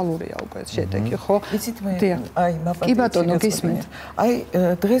 ფატალურია უკვე შედეგი, ხო? იცით მე, აი, კი ბატონო, გისმენთ. აი,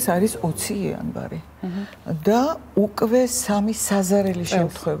 დღეს არის 20 იანვარი. და უკვე 3 საზარელი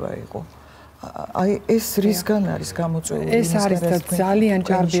შემთხვევა იყო. აი ეს რისგან არის გამოწვეული? ეს არის და ძალიან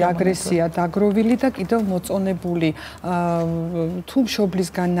ჭარბი აგრესია დაგროვილი და კიდევ მოწონებული თუ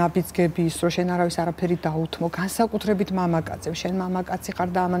მშობლისგან ნაბიჯები ის რომ შენ არავის არაფერი დაუთმო, განსაკუთრებით მამაკაცებს, შენ მამაკაცი ხარ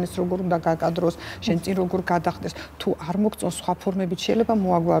და ამან ეს როგორ უნდა გაკადროს, შენ წინ როგორ გადახდეს, თუ არ მოგწონს სხვა ფორმებით შეიძლება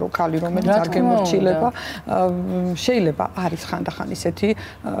მოაგვარო ქალი, რომელიც არ გემორჩილება, შეიძლება არის ხანდახან ისეთი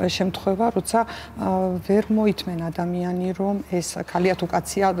შემთხვევა, როცა ვერ მოითმენ ადამიანი რომ ეს ქალია თუ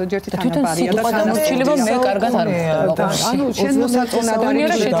კაცია, ჯერთი თანაბარია. გამორჩილება მე კარგად არ ვხვდება. ანუ შენ მოსაწონად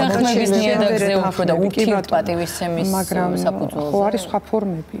არის შეთანხმების ნიადაგზე უფრო და უქირთ პატივისცემის საფუძველზე. ხო არის სხვა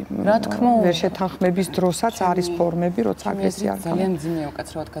ფორმები. რა თქმა უნდა, ვერ შეთანხმების დროსაც არის ფორმები, როცა აგრესია არის. ძალიან ძნელია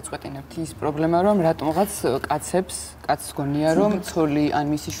უკაცრავად გაწყვეტინებთ ის პრობლემა, რომ რატომღაც კაცს გონია, რომ ცოლი ან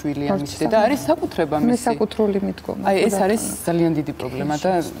მისი შვილი ან მისი დედა არის საკუთრება მისი. მე საკუთრული მიდგომა. აი ეს არის ძალიან დიდი პრობლემა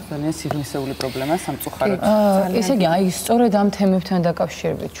და ძალიან სიღრმისეული პრობლემა სამწუხაროდ. ესე იგი, აი სწორედ ამ თემებთან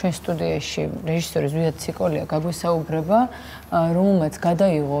დაკავშირებით ჩვენ სტუდიაში რეჟისორი ზვიად ციკოლია გაგვესაუბრება, რომელმაც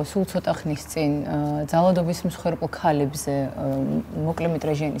გადაიღო სულ ცოტა ხნის წინ ძალადობის მსხვერპლ ქალებზე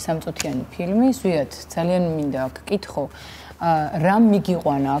მოკლემეტრაჟიანი სამწუთიანი ფილმი. ზვიად ძალიან მინდა აქ კითხო, რა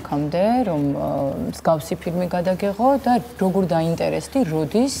მიგიყვანა აქამდე, რომ მსგავსი ფილმი გადაგეღო და როგორ დაინტერესდი,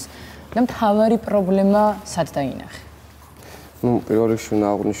 როდის და მთავარი პრობლემა სად დაინახე? ნუ პირველ რიგში უნდა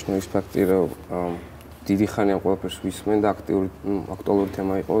აღვნიშნო ის ფაქტი, რომ დიდი ხანი ამ ყველაფერს ვისმენ და აქტუალური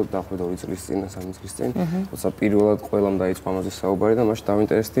თემა იყო დაახლოებით 2 წლის წინ, 3 წლის წინ. როცა პირველად ყველამ დაიწყო ამაზე საუბარი და მაშინ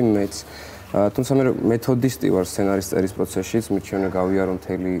დავინტერესდი მეც. თუმცა მე მეთოდისტი ვარ სცენარის წერის პროცესშიც, მირჩევნე გავიარო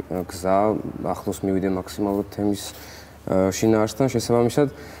მთელი გზა, ახლოს მივიდე მაქსიმალურად თემის შინაარსთან, შესაბამისად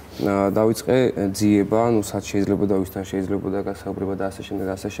დავიწყე ძიება, ნუ სად შეიძლება და ვისთან შეიძლება და გასაუბრება და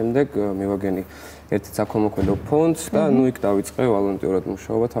ასე შემდეგ, მივაგენი ერთი საქველმოქმედო ფონდს და ნუ იქ დავიწყე ვალონტიურად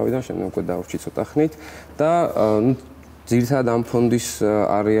მუშაობა თავიდან, შემდეგ უკვე დავრჩი ცოტა ხნით და ნუ ძირითადად ამ ფონდის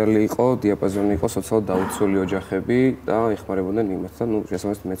არეალი იყო, დიაპაზონი იყო სოციალურად დაუცველი ოჯახები და ეხმარებოდნენ იმათ და ნუ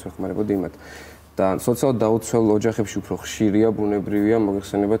შესაბამისად მეც ვეხმარებოდი იმათ. და სოციალურად დაუცველ ოჯახებში უფრო ხშირია, ბუნებრივია,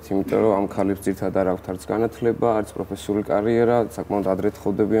 მოგეხსენებათ, იმიტომ რომ ამ ქალებს ძირითადად არ აქვთ არც განათლება, არც პროფესიული კარიერა, საკმაოდ ადრე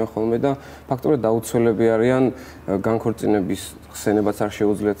თხოვდებიან ხოლმე და ფაქტობრივად დაუცველები არიან, განქორწინების ხსენებაც არ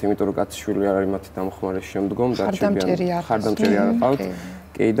შეუძლიათ, იმიტომ რომ კაცი-შვილი არ არის მათი დამხმარე შემდგომ, ხარდამჭერი არ ყავთ.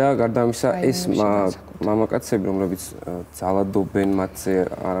 კი და გარდა ამისა ეს მამაკაცები, რომლებიც ძალადობენ მათზე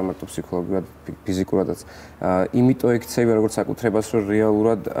არა მარტო ფსიქოლოგიურად, ფიზიკურადაც, იმიტომ ექცევიან როგორც საკუთრებას, რომ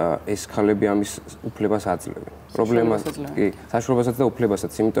რეალურად ეს ქალები ამის უფლებას აძლევენ. პრობლემას კი, საშუალებასაც და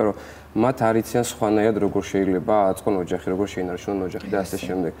უფლებასაც, იმიტომ რომ მათ არ იციან სხვანაირად როგორ შეიძლება აწყონ ოჯახი, როგორ შეინარჩუნონ ოჯახი და ასე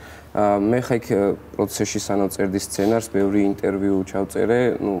შემდეგ. მე ხა იქ პროცესში სანამ წერდი სცენარს, ბევრი ინტერვიუ ჩავწერე,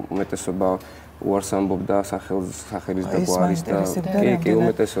 ნუ უმეტესობა უარს ამბობდა სახელის და გვარის და კი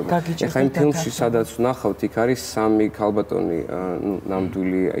უმეტესობა. ეხლა იმ ფილმში სადაც ვნახავთ, იქ არის 3 ქალბატონი,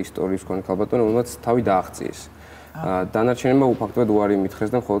 ნამდვილი ისტორიის მქონე ქალბატონი, რომელმაც თავი დააღწიეს. დანარჩენებმა ფაქტობრივად უარი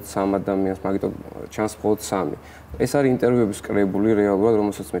მითხრეს და მხოლოდ 3 ადამიანს, მაგიტომ ჩანს მხოლოდ 3. ეს არის ინტერვიუების კრებული რეალურად,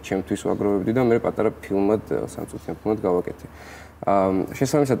 რომელსაც მე ჩემთვის ვაგროვებდი და მე პატარა ფილმად, სამწუთიან ფილმად გავაკეთე.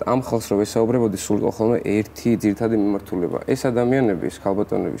 შესაბამისად ამ ხალხს რო ვესაუბრებოდი, სულ იყო ხოლმე ერთი ძირითადი მიმართულება. ეს ადამიანები, ეს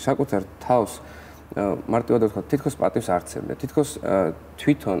ქალბატონები საკუთარ თავს მარტივად ვთქვა, თითქოს პატივს არცებდნენ. თითქოს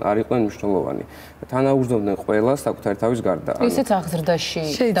თვითონ არ იყვნენ მნიშვნელოვანი. თანაუგრძნობდნენ ყველას საკუთარი თავის გარდა. ისიც აღზრდაში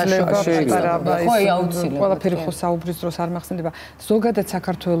შეიძლება, ხო, აუცილებლად. ყველაფერი ხო საუბრის დროს არ მახსენდება. ზოგადად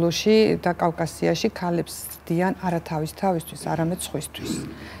საქართველოში და კავკასიაში ქალებს ზრდიან არა თავისთვის, არამედ სხვისთვის.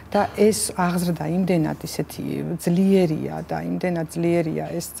 და ეს აღზრდა იმდენად ისეთი ძლიერია და იმდენად ძლიერია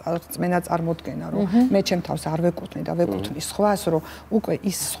ეს წმენა წარმოდგენა, რომ მე ჩემ თავს არ ვეკუთვნი და ვეკუთვნის სხვას, რომ უკვე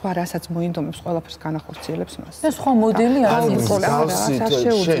ის სხვა რასაც მოინდომებს ყველაფერს განახორციელებს მას. და სხვა მოდელი არის.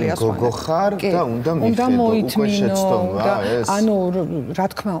 შენ გოგო ხარ და უნდა მოითმინო და ანუ რა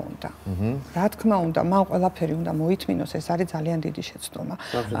თქმა უნდა. რა თქმა უნდა, მან ყველაფერი უნდა მოითმინოს, ეს არის ძალიან დიდი შეცდომა.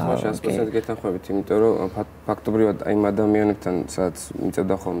 მაშინ 100% გეთანხმებით, იმიტომ რომ ფაქტობრივად აი იმ ადამიანებთან სადაც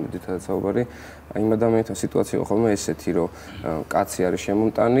მიწევდა ხოლმე დიდად საუბარი, აი იმ ადამიანთან სიტუაცია ხოლმე ესეთი, რომ კაცი არის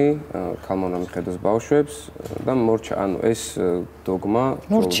შემომტანი, ქალმა უნდა მიხედოს ბავშვებს და მორჩა, ანუ ეს დოგმა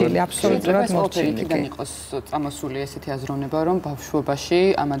მორჩილი, აბსოლუტურად მორჩილი. იქიდან იყოს წამოსული ესეთი აზროვნება, რომ ბავშვობაში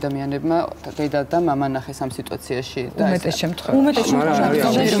ამ ადამიანებმა დედა და მამა ნახეს ამ სიტუაციაში და უმეტეს შემთხვევაში.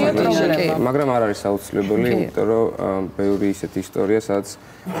 მაგრამ არ არის აუცილებელი, იმიტომ რომ ბევრი ისეთი ისტორია, სადაც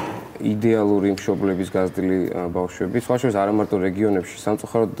იდეალური მშობლების გაზრდილი ბავშვები, სხვა შორის არა მარტო რეგიონებში,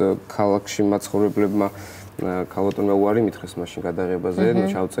 სამწუხაროდ ქალაქში მაცხოვრებლებმა ქალბატონმა უარი მითხრეს მაშინ გადაღებაზე,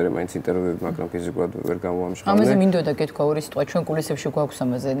 ჩავწერე მაინც ინტერვიუები, მაგრამ ფიზიკურად ვერ გამოვამშრალე. ამაზე მინდოდა გეთქვა ორი სიტყვა, ჩვენ კულისებში გვაქვს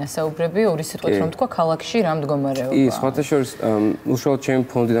ამაზე ნასაუბრები, ორი სიტყვით რომ თქვა ქალაქში რა მდგომარეობა. კი, სხვათა შორის უშუალოდ ჩემი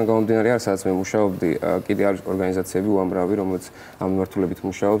ფონდიდან გამომდინარე არის, სადაც მე მუშაობდი, კიდე არის ორგანიზაციები უამრავი, რომელიც ამ მიმართულებით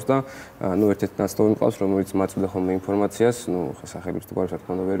მუშაობს და ნუ ერთ-ერთი ნაცნობი მყავს, რომელიც მაწვდა ხოლმე ინფორმაციას, ნუ სახელმწიფო გვარს რა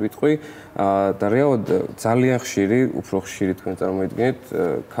თქმა უნდა ვერ ვიტყვი და რეალურად ძალიან ხშირი, უფრო ხშირი თქვენ წარმოიდგინეთ,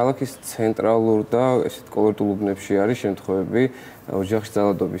 ქალაქის ცენტრალურ და ესეთ კოლორტულუბნებში არის შემთხვევები ოჯახში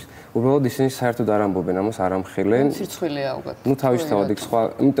ძალადობის. უბრალოდ ისინი საერთოდ არ ამბობენ ამას, არ ამხელენ. სირცხვილია ალბათ. ნუ თავისთავად იქ სხვა,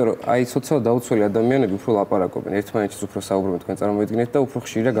 იმიტომ რომ აი სოციალურად დაუცველი ადამიანები უფრო ლაპარაკობენ, ერთმანეთს უფრო საუბრობენ, თქვენ წარმოიდგინეთ და უფრო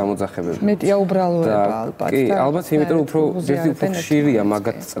ხშირია გამოძახებები. მეტია უბრალოება ალბათ. კი, ალბათ იმიტომ რომ უფრო ხშირია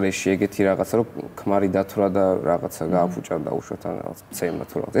მაგათ წრეში ეგეთი რაღაცა, რომ ქმარი დათვრა და რაღაცა გააფუჭა და უშოთ ან რაღაც ცემა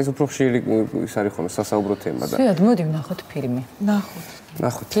თუ რაღაც. ეს უფრო ხშირი ის არის ხოლმე სასაუბრო თემა და. ზედ მოდი ვნახოთ ფილმი.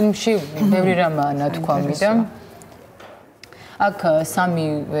 ნახოთ. ფილმში ბევრი რამაა ნათქვამი და აქ სამი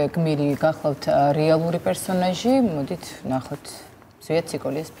გმირი გახლავთ რეალური პერსონაჟი, მოდით ნახოთ ზვიად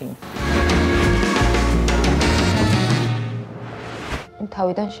ციკოლიას ფილმი.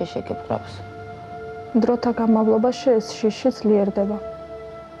 თავიდან შიში გებრავს. დროთა განმავლობაში ეს შიში ძლიერდება.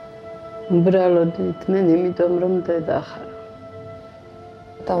 უბრალოდ იყვნენ იმიტომ რომ დედა ხარ.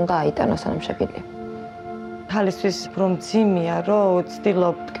 და უნდა აიტანოს სანამ შეგიძლია. ხალისთვის რომ ძიმია, რომ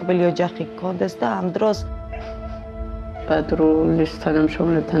ცდილობ ტკბილი ოჯახი გქონდეს და ამ დროს პატრულის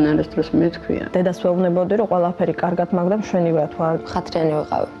თანამშრომლებთან არის დროს მეთქვია. დედას ვეუბნებოდი, რომ ყველაფერი კარგად მაგდა მშვენივრად თუ არ ხათრიანი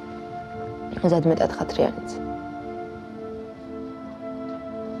ვიყავი. ზედმეტად ხათრიანიც.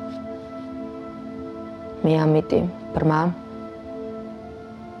 მე ამიტი, ბრმა.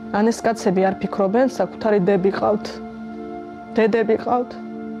 ან ეს კაცები არ ფიქრობენ, საკუთარი დები ყავთ. დედები ყავთ.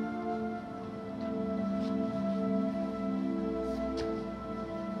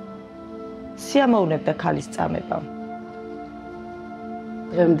 სიამოვნებდა ქალის წამება.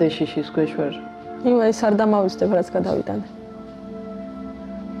 დღემდე შიშის ქვეშ ვარ. იმა ის არ დამავიწყებ, რაც გადავიტანე.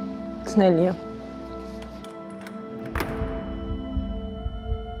 ძნელია.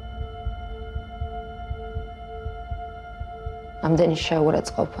 ამდენი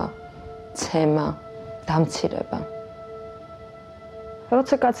შეურაცხყოფა, ცემა, დამცირება.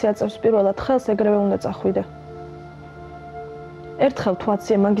 როცა კაცი აწევს პირველად ხელს, ეგრევე უნდა წახვიდე. ერთხელ თუ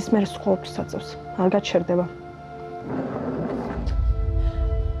აციე მაგის მერე სხვაობს აწევს. არ გაჩერდება.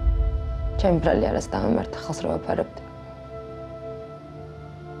 ჩემი ბრალი არას დამემართა, ხელს რა ვაფარებდი.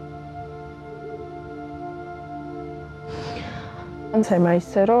 ცემა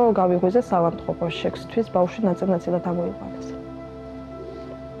ისე, რომ გავიღვიძე სავანტყოფოში 6 თვის ბავშვი ნაწილ-ნაწილად ამოიყვანეს.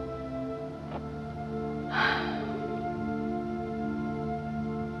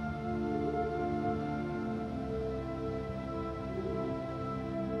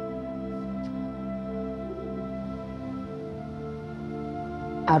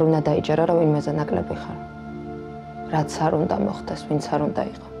 არ უნდა დაიჯერო, რომ იმაზე ნაკლები ხარ. რაც არ უნდა მოხდეს, ვინც არ უნდა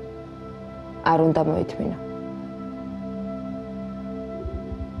იყო. არ უნდა მოითმინა.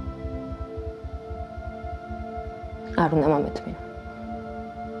 არ უნდა მომეთმინა.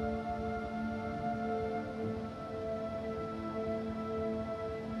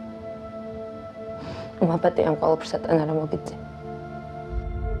 მაპატი ამ ყველაფერს ატანა რა მოგიწი.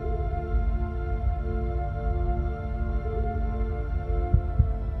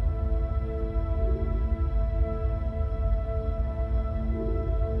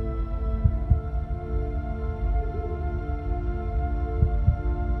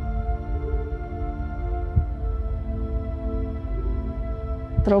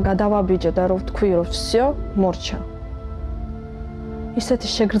 რომ გადავაბიჯე და რომ ვთქვი რომ всё, მორჩა. ისეთი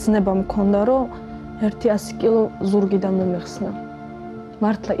შეგრძნება მქონდა რომ 100 კილო ზურგიდან მომეხსნა.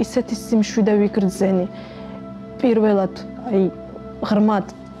 მართლა ისეთი სიმშვიდე ვიგრძენი. პირველად აი ღრმად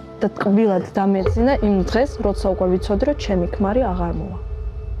და ტყბილად დამეძინა იმ დღეს, როცა უკვე ვიცოდი რომ ჩემი ქმარი აღარ მოვა.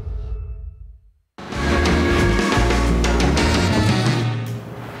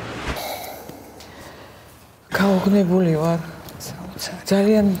 გაოგნებული ვარ.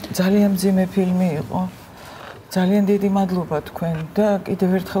 ძალიან მძიმე ფილმი იყო. ძალიან დიდი მადლობა თქვენ და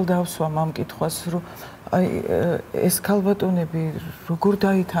კიდევ ერთხელ დავსვამ ამ კითხვას, რომ აი ეს ქალბატონები როგორ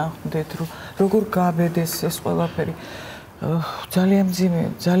დაითანხმდეთ, როგორ გააბედეს ეს ყველაფერი. ძალიან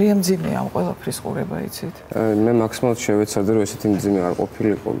მძიმე ამ ყველაფრის ყურება იცით. მე მაქსიმალურად შევეცადე რომ ესეთი მძიმე არ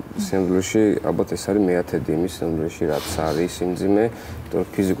ყოფილიყო სინამდვილეში, ალბათ ეს არის მეათედი იმის სინამდვილეში რაც არის სიმძიმე, იმიტომ რომ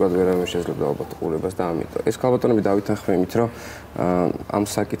ფიზიკურად ვერავინ შეიძლება ალბათ ყურებას და ამიტომ ეს ქალბატონები დავითანხმე იმით რომ ამ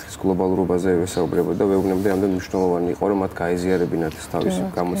საკითხის გლობალურობაზე ვესაუბრებოდი და ვეუბნებოდი რამდენ მნიშვნელოვანი იყო რომ მათ გაეზიარებინათ თავის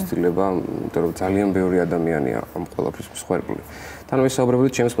გამოცდილება, იმიტომ რომ ძალიან ბევრი ადამიანია ამ ყველაფრის მსხვერპლი. თან ვესაუბრებოდი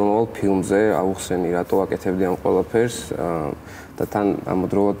ჩემს მომავალ ფილმზე, აუხსენი რატო აკეთებდი ამ ყველაფერს და თან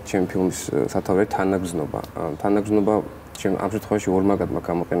ამავდროულად ჩემ ფილმის სათავე თანაგზნობა. თანაგზნობა ამ შემთხვევაში ორმაგად მაქვს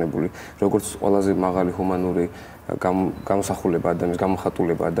გამოყენებული, როგორც ყველაზე მაღალი ჰუმანური გამოსახულება ადამიანის,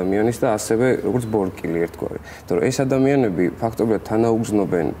 გამოხატულება ადამიანის და ასევე როგორც ბორკილი ერთგვარი. იმიტომ რომ ეს ადამიანები ფაქტობრივად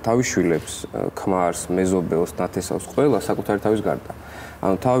თანაუგზნობენ თავის შვილებს, ქმარს, მეზობელს, ნათესავს, ყველა საკუთარი თავის გარდა.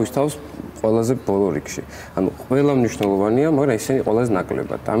 ანუ თავის თავს ყველაზე ბოლო რიგში. ანუ ყველა მნიშვნელოვანია, მაგრამ ისინი ყველაზე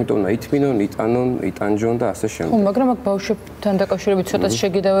ნაკლებად. ამიტომ უნდა ითმინონ, იტანონ, იტანჯონ და ასე შემდეგ. ხო, მაგრამ აქ ბავშვებთან დაკავშირებით ცოტა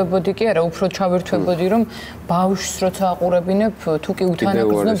შეგიდავებოდი კი არა, უფრო ჩავერთვებოდი, რომ ბავშვს როცა აყურებინებ, თუ კი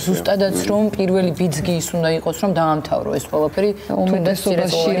უთანაგზნობ, ზუსტადაც რომ პირველი ბიძგი ის უნდა იყოს, რომ დაამთავრო ეს ყველაფერი,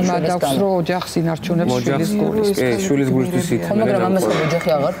 უმეტესობაში იმადავს, რომ ოჯახს ინარჩუნებს შვილის გულის. კი, შვილის გულისთვის ითმება. მაგრამ ამას ოჯახი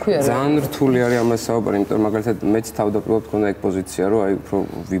აღარ ქვია რა. ძალიან რთული არის ამას საუბარი, იმიტომ რომ მაგალითად მეც თავდაპირველად მქონდა ეგ პოზიცია, რომ აი უფრო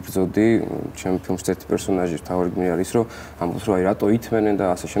ვიბრძოდი ჩემ ფილმს ერთი პერსონაჟი თავი გმირი არის, რომ ამბობს, რომ აი რატო ითმენენ და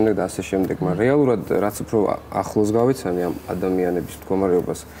ასე შემდეგ და ასე შემდეგ, მაგრამ რეალურად რაც უფრო ახლოს გავიცანი ამ ადამიანების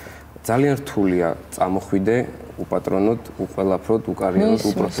მდგომარეობას, ძალიან რთულია წამოხვიდე უპატრონოთ, უყველაფროთ, უკარიეროთ,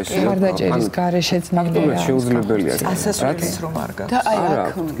 უპროფესიულად. ხარდაჭერის გარეშეც ნამდვილად შეუძლებელია. ასასრულის რომ არ გაქვს. და აი აქ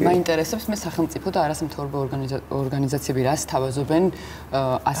მაინტერესებს მე სახელმწიფო და არასამთავრობო ორგანიზაციები რას თავაზობენ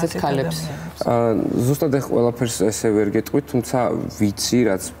ასეთ ქალებს. ზუსტად ეს ყველაფერს ესე ვერ გეტყვით, თუმცა ვიცი,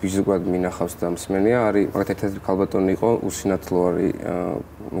 რაც ფიზიკურად მინახავს და მსმენია, არის მაგათ ერთ-ერთი ქალბატონი იყო, უსინათლოარი,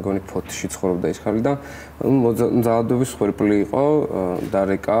 მგონი ფოთში ცხოვრობდა ის ხალი და მძალადობის მსხვერპლი იყო,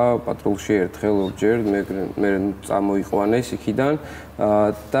 დარეკა პატრულში ერთხელ ორჯერ, მე წამოიყვანეს იქიდან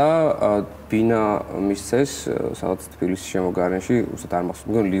და ბინა მისცეს სადაც თბილისის შემოგარენში, უბრალოდ არ მახსოვს,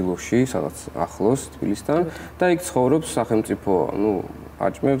 მგონი ლილოში, სადაც ახლოს თბილისთან და იქ ცხოვრობს სახელმწიფო, ну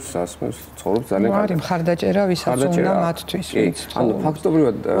აჭმევს, სასმევს, ცხოვრობს ძალიან კარგად. არის მხარდაჭერა, ვისაც უნდა მათთვის ვიცით. ანუ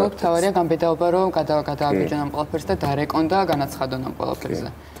ფაქტობრივად თავარია გამბედაობა, რომ გადააბიჯონ ამ ყველაფერს და დარეკონ და განაცხადონ ამ ყველაფერზე.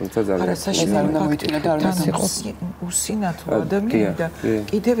 თუმცა ძალიან არასაშინაო მოიწინა და არ იყოს უსინათლო ადამიანი და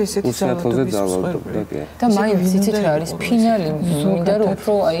კიდევ ესეთი ძალადობდა. და მაინც იცით რა არის ფინალი, მინდა რომ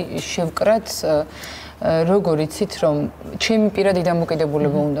უფრო აი შევკრათ როგორ იცით რომ ჩემი პირადი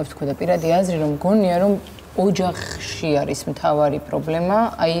დამოკიდებულება უნდა ვთქვა და პირადი აზრი რომ მგონია რომ ოჯახში არის მთავარი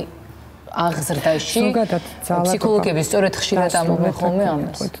პრობლემა, აი აღზრდაში. ზოგადად ძალადობა. ფსიქოლოგები სწორედ ხშირად ამბობენ ხოლმე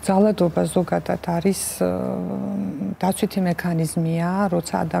ამას. ძალადობა ზოგადად არის დაცვითი მექანიზმია,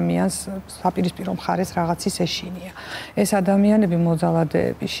 როცა ადამიანს საპირისპირო მხარეს რაღაცის ეშინია. ეს ადამიანები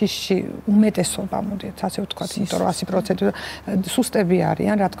მოძალადეები, შიში უმეტესობა, მოდით ასე ვთქვათ, იმიტომ რომ 100% სუსტები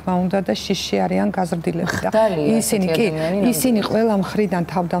არიან, რა თქმა უნდა და შიში არიან გაზრდილები და ისინი ყველა მხრიდან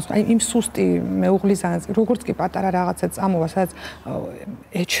თავდასხმა, იმ სუსტი მეუღლის როგორც კი პატარა რაღაცა წამოვა, სადაც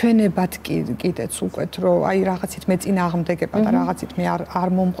ეჩვენებათ კიდეც უკეთ, რომ აი რაღაცით მე წინააღმდეგება და რაღაცით მე არ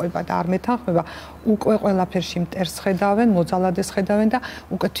მომყვება და არ მეთანხმება, უკვე ყველაფერში მტერს ხედავენ, მოძალადეს ხედავენ და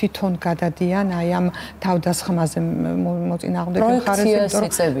უკვე თვითონ გადადიან აი ამ თავდასხმაზე მოწინააღმდეგე მხარეს,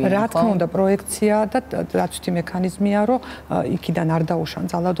 რა თქმა უნდა პროექცია და დაცვითი მექანიზმია, რომ იქიდან არ დაუშან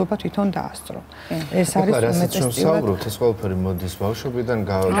ძალადობა თვითონ დაასწრო. ეს არის უმეტესწილად. ეს ყველაფერი მოდის ბავშვობიდან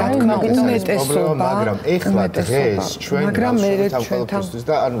უმეტესობა, მაგრამ ეხლა დღეს ჩვენ თავისთავად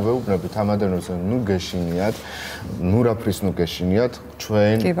და ანუ ვეუბნებით ამ ადამიანებს, ნუ გეშინიათ, ნუ რაფრის ნუ გეშინიათ,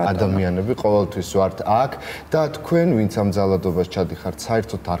 ჩვენ ადამიანები ყოველთვის ვართ აქ და თქვენ ვინც ამ ძალადობას ჩადიხართ,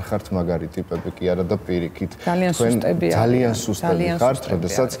 საერთოდ არ ხართ მაგარი ტიპები კი არა და პირიქით ძალიან სუსტები ხართ,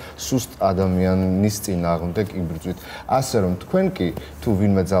 როდესაც სუსტ ადამიანის წინააღმდეგ იბრძვით. ასე რომ თქვენ კი თუ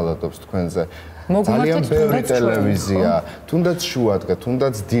ვინმე ძალადობს თქვენზე ძალიან ბევრი ტელევიზია, თუნდაც შუადღე,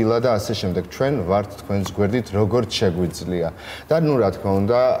 თუნდაც დილა და ასე შემდეგ. ჩვენ ვართ თქვენს გვერდით, როგორც შეგვიძლია. და ნუ რა თქმა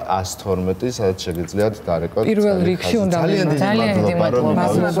უნდა 112, სადაც შეგიძლიათ დარეკოთ. პირველ რიგში უნდა ძალიან დიდი მადლობა.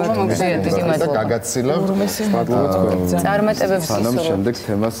 და გაგაცილებთ. წარმატებებს სანამ შემდეგ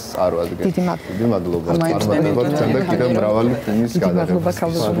თემას წარვადგეთ. დიდი მადლობა. წარმატებებს შემდეგ კიდევ მრავალი თემის გადაღება.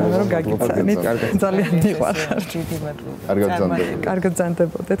 რომ გაგიცანით. ძალიან მიყვარხარ. დიდი მადლობა. კარგად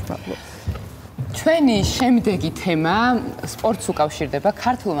ზანდებოდეთ, მადლობა. ჩვენი შემდეგი თემა სპორტს უკავშირდება.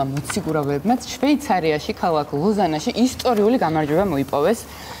 ქართულმა მოციგურავებმა შვეიცარიაში, ქალაქ ლოზანაში ისტორიული გამარჯვება მოიპოვეს.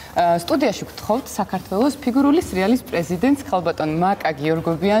 სტუდიაში გთხოვთ საქართველოს ფიგურული სრიალის პრეზიდენტს ხალბატონ მაკა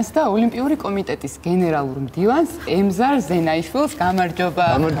გიორგობიანს და ოლიმპიური კომიტეტის გენერალურ მდივანს ემზარ ზენაიშვილს. გამარჯობა.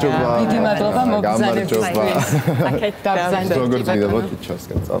 დიდი მადლობა მოგზაურობისთვის. აქეთ დაბზანდებით.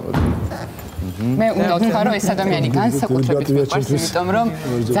 მე უნდა ვთქვა, რომ ეს ადამიანი განსაკუთრებით მიყვარს, იმიტომ რომ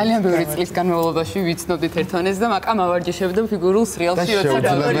ძალიან ბევრი წლის განმავლობაში ვიცნობდით ერთმანეთს და მაკამ ავარჯიშებდა ფიგურულ სრიალში, როცა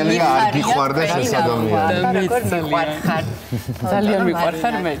დავარჯიშებდა. არ გიყვარდა ეს ადამიანი. ძალიან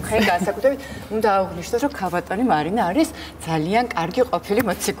მიყვარხარ მე. ხენ განსაკუთრებით უნდა აღვნიშნოთ, რომ ქალბატონი მარინა არის ძალიან კარგი ყოფილი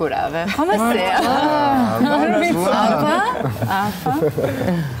მოციგურავე. ხომ ასეა?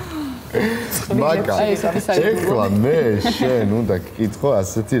 მაკა, ეხლა მე შენ უნდა გკითხო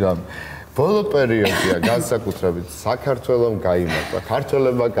ასეთი რამ. ბოლო პერიოდია განსაკუთრებით საქართველოს გაიმარჯვა,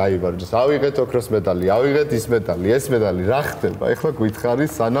 ქართველებმა გაიმარჯვეს, ავიღეთ ოქროს медаლი, ავიღეთ ის медаლი, ეს медаლი რა ხდება? ეხლა გითხარი,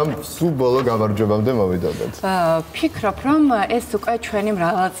 სანამ სულ ბოლო გამარჯვებამდე მოვიდოდეთ. ფიქრობ, რომ ეს უკვე ჩვენი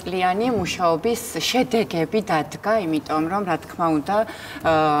მრავალწლიანი მუშაობის შედეგები დადგა, იმიტომ რომ რა თქმა უნდა,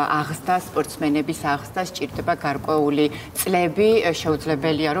 აღზრდა სპორტსმენების აღზრდა სჭირდება გარკვეული წლები,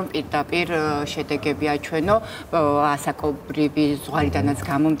 შეუძლებელია რომ პირდაპირ შედეგები აჩვენო ასაკობრივი ზღვარიდანაც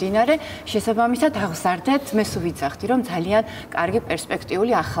გამომდინარე. შესაბამისად აღზარდეთ, მე სულ ვიცახდი, რომ ძალიან კარგი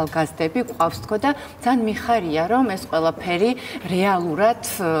პერსპექტიული ახალგაზრდები გვყავს თქო და ძალიან მიხარია, რომ ეს ყველაფერი რეალურად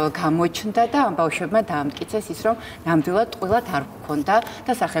გამოჩნდა და ამ ბავშვებმა დაამტკიცეს ის, რომ ნამდვილად ტყუილად არ გქონდა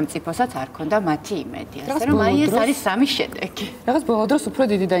და სახელმწიფოსაც არ ქონდა მათი იმედი. ასე რომ აი ეს არის სამი შედეგი. რაღაც ბოლო დროს უფრო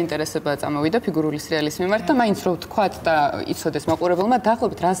დიდი დაინტერესება წამოვიდა ფიგურული სრიალის მიმართ და მაინც რომ ვთქვათ და იცოდეს მაყურებელმა,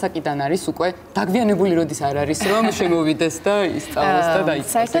 დაახლოებით რასაკიდან არის უკვე დაგვიანებული როდის არ არის რომ შემოვიდეს და ისწავლოს და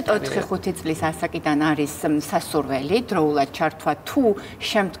დაიწყოს. საერთოდ 4-5 წლის ასაკიდან არის სასურველი, დროულად ჩართვა თუ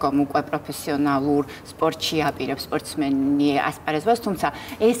შემდგომ უკვე პროფესიონალურ სპორტში აპირებს სპორტსმენი ასპარეზობას, თუმცა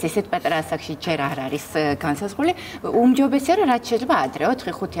ეს ესეთ პატარა ასაკში ჯერ არ არის განსაზღვრული. უმჯობესია რომ რაც შეიძლება ადრე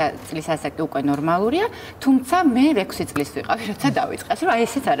 4-5 წლის ასაკი უკვე ნორმალურია, თუმცა მე 6 წლის ვიყავი, როცა დავიწყეს, რომ აი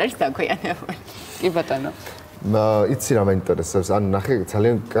ესეც არ არის დაგვიანებული. კი ბატონო. იცი რა მაინტერესებს, ანუ ნახე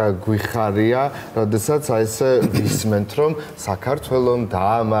ძალიან გვიხარია, როდესაც აი ესე ვისმენთ, რომ საქართველოს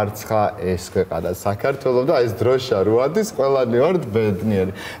დაამარცხა ეს ქვეყანა, საქართველოს და ეს დროშა როადის ყველანი ვართ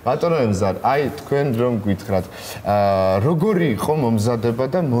ბედნიერი. ბატონო ემზარ, აი თქვენ რომ გითხრათ, როგორი იყო მომზადება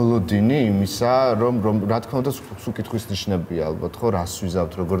და მოლოდინი იმისა, რომ რა თქმა უნდა უკითხვის ნიშნებია ალბათ, ხო, რას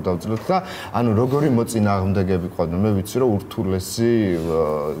ვიზავთ, როგორ დავძლოთ და ანუ როგორი მოწინააღმდეგები ყვნენ. მე ვიცი რომ ურთულესი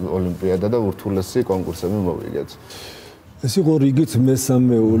ოლიმპიადა და ურთულესი კონკურსები მოვიდა. ეს იყო რიგით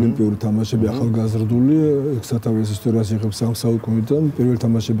მესამე ოლიმპიური თამაშები ახალგაზრდული, სათავეს ისტორიაში იღებს 3 საუკუნიდან. პირველი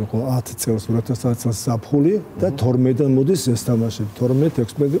თამაშები იყო 10 წელს 2010 წელს ზაფხული და 12-დან მოდის ეს თამაშები 12,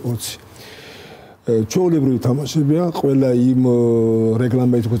 16, 20. ჩვეულებრივი თამაშებია, ყველა იმ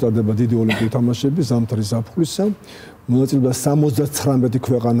რეგლამენტით გვხვდება დიდი ოლიმპიური თამაშები ზამთრის ზაფხულისა. მონაწილეობდა 79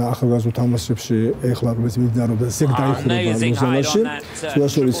 ქვეყანა ახალგაზრდულ თამაშებში, ეხლა ეს მიმდინარეობდა ზეგ დაიხურება ლოზანაში.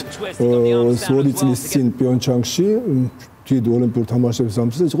 სულაშორის 2 წლის წინ პიონჩანგში დიდ ოლიმპიურ თამაშებში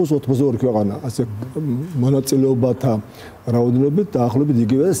ზამთრში იყო 82 ქვეყანა. ასე მონაწილეობათა რაოდენობით დაახლოებით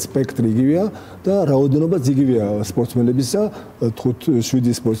იგივე სპექტრი იგივეა და რაოდენობაც იგივეა სპორტსმენებისა,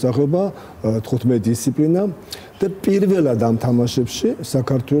 7 სპორტსახეობა, 15 დისციპლინა და პირველად ამ თამაშებში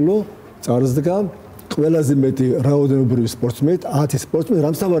საქართველოს წარსდგა ყველაზე მეტი რაოდენობრივი სპორტსმენი 10 სპორტსმენი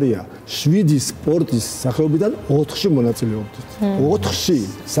რამსავარია 7 სპორტის სახეობიდან 4-ში მონაწილეობდით. 4-ში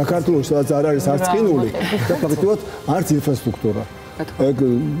საქართველოს სადაც არ არის არც ყინული და ფაქტობრივად არც ინფრასტრუქტურა. ეგ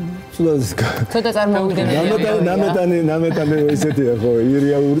ცოტა წარმოვიდგენია. ნამეტანი ესეთია ხო,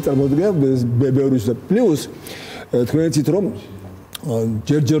 ირეალური წარმოდგენა ბევრი პლუს თქვენ იცით რომ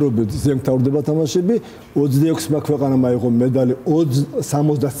ჯერჯერობით ზემთავრდება თამაშები 26 ქვეყანამ აიღო медаლი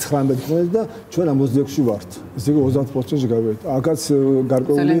 79 ქვეყანას და ჩვენ ამ 26-ში ვართ. ესე იგი 30%-ში გავედით. აქაც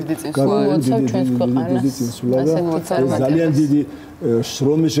გარკვეული ძალიან დიდი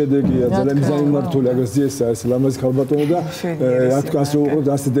შრომის შედეგია, ძალიან მიზანმიმართული აგრესიისა, ეს ლამაზი ქალბატონი და აქ ასე უყურებთ,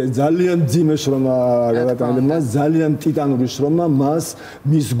 ასე ძალიან ძიმე შრომა გადატანა, ძალიან ტიტანური შრომა მას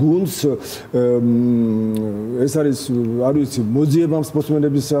მის გუნდს ეს არის არ ვიცი, მოძიება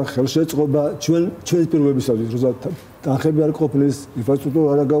სპორტსმენების ხელშეწყობა ჩვენი პირობებისათვის, როცა თანხები არ ყოფნის, ინფრასტრუქტურა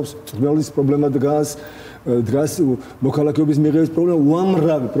არ აქვს, წყლის პრობლემა დგას მოქალაქეობის მიღების პრობლემა,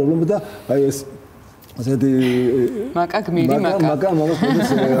 უამრავი პრობლემა და აი ეს ასეთი მაკა გმირი მაკა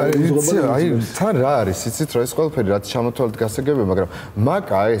აი თან რა არის იცით რა ეს ყველაფერი რაც ჩამოთვალეთ გასაგებია მაგრამ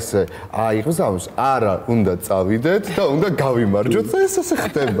მაკა ესე აიღოს არა უნდა წავიდეთ და უნდა გავიმარჯვოთ და ეს ასე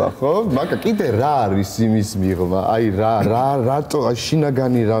ხდება ხო მაკა კიდე რა არის იმის მიღმა აი რატო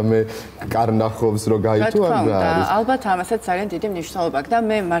შინაგანი რამე კარნახობს რო გაითო არ არის ალბათ ამასაც ძალიან დიდი მნიშვნელობა აქვს და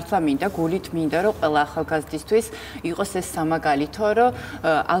მე მართლა მინდა გულით მინდა რომ ყველა ახალგაზრდისთვის იყოს ეს სამაგალითო რომ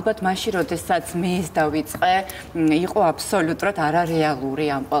ალბათ მაშინ როდესაც მე ეს დავიწყე იყო აბსოლუტურად არარეალური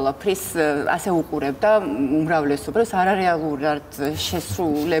ამ ყველაფრის ასე უყურებდა უმრავლესობას არარეალურად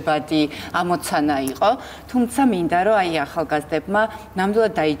შესრულებადი ამოცანა იყო თუმცა მინდა რომ აი ახალგაზრდებმა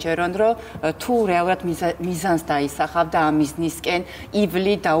ნამდვილად დაიჯერონ რომ თუ რეალურად მიზანს დაისახავ და ამ მიზნისკენ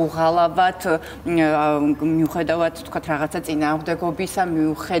ივლი დაუღალავად მიუხედავად თქვათ რაღაცა წინააღმდეგობისა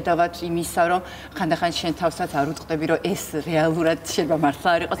მიუხედავად იმისა რომ ხანდახან შენ თავსაც არ უტყდები რომ ეს რეალურად შეიძლება მართლა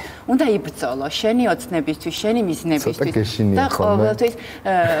არ იყოს უნდა იბრძოლო შენი ოცნებისთვის, შენი მიზნებისთვის და ყოველთვის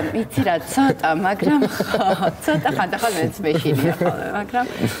იცი რა ცოტა, მაგრამ ცოტა ხანდახან მეც მეშინია ხოლმე, მაგრამ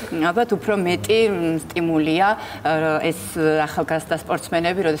ალბათ უფრო მეტი სტიმულია ეს ახალგაზრდა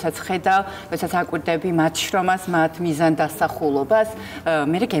სპორტსმენები, როდესაც ხედავ, როდესაც აკვირდები მათ შრომას, მათ მიზანდასახულობას,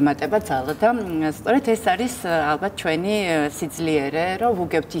 მე გემატება ძალა და სწორედ ეს არის ალბათ ჩვენი სიძლიერე, რომ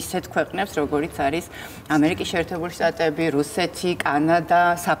ვუგებთ ისეთ ქვეყნებს, როგორიც არის ამერიკის შეერთებული შტატები, რუსეთი, კანადა,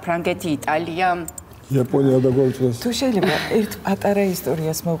 საფრანგეთი, იტალია იაპონია და გოლწეს. თუ შეიძლება ერთ პატარა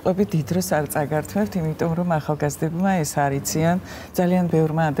ისტორიას მოვყვები, დიდ დროს არ წაგართმევთ, იმიტომ რომ ახალგაზრდებმა ეს არიციან, ძალიან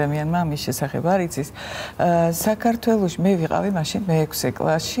ბევრმა ადამიანმა ამის შესახებ არ იცის. საქართველოში მე ვიყავი მაშინ მე-6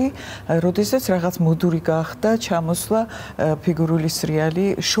 კლასში, როდესაც რაღაც მოდური გახდა ჩამოსვლა ფიგურული სრიალი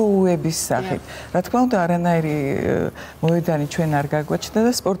შოუების სახით. რა თქმა უნდა, არანაირი მოედანი ჩვენ არ გაგვაჩნდა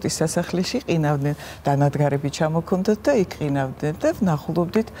და სპორტის სასახლეში ყინავდნენ, დანადგარები ჩამოქონდათ და იქ ყინავდნენ და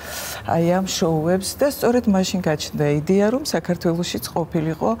ვნახულობდით აი ამ შოუებს და სწორედ მაშინ გაჩნდა იდეა, რომ საქართველოშიც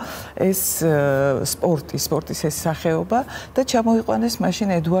ყოფილიყო ეს სპორტის ეს სახეობა და ჩამოიყვანეს მაშინ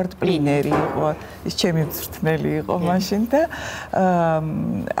ედუარდ პლინერი იყო, ის ჩემი მწვრთნელი იყო მაშინ და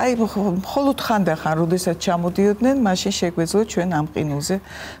აი მხოლოდ ხანდახან, როდესაც ჩამოდიოდნენ, მაშინ შეგვეძლო ჩვენ ამ ყინულზე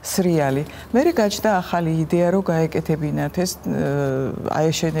სრიალი. მე გაჩნდა ახალი იდეა, რომ გაეკეთებინათ ეს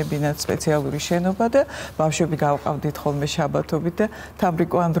აეშენებინათ სპეციალური შენობა და ბავშვები გავყავდით ხოლმე შაბათობით და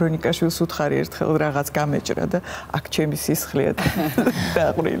თამრიკო ანდრონიკაშვილს უთხარი ერთხელ რაღაც გამეჭრა და აქ ჩემი სისხლია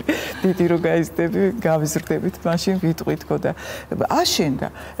დაყრილი. დიდი რო გაიზრდები, გავიზრდებით, მაშინ ვიტყვითქო და აშენდა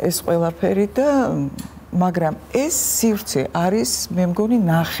ეს ყველაფერი და მაგრამ ეს სივრცე არის მე მგონი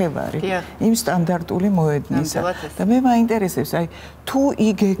ნახევარი იმ სტანდარტული მოედნისა და მე მაინტერესებს აი თუ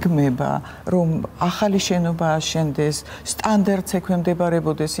იგეგმება რომ ახალი შენობა აშენდეს სტანდარტს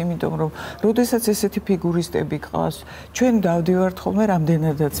ექვემდებარებოდეს იმიტომ რომ როდესაც ესეთი ფიგურისტები ყავს ჩვენ დავდივართ ხოლმე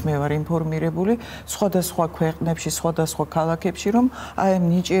რამდენადაც მე ვარ ინფორმირებული სხვადასხვა ქვეყნებში სხვადასხვა ქალაქებში რომ აი ამ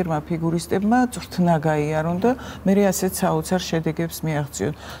ნიჭიერმა ფიგურისტებმა წვრთნა გაიარონ და მე ასეთ საოცარ შედეგებს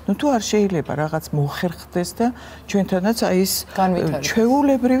მიაღწიონ ნუ თუ არ შეიძლება რაღაც მოხერხდეს და ჩვენთანაც აი ეს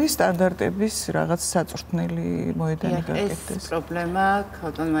ჩვეულებრივი სტანდარტების რაღაც საწვრთნელი მოედანი გაკეთდეს ეს პრობლემა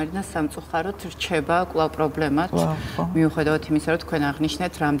ქალბატონ მარინა სამწუხაროდ რჩება კვლავ პრობლემად მიუხედავად იმისა რომ თქვენ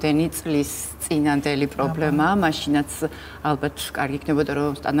აღნიშნეთ რამდენი წლის წინანდელი პრობლემაა მაშინაც ალბათ კარგი იქნებოდა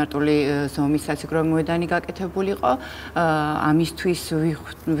რომ სტანდარტული ზომის საციკრო მოედანი გაკეთებულიყო ამისთვის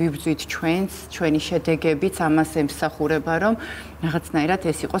ვიბრძვით ჩვენი შედეგებიც ამას ემსახურება რომ რაღაცნაირად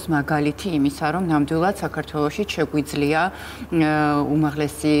ეს იყოს მაგალითი იმისა რომ ნამდვილად საქართველოში შეგვიძლია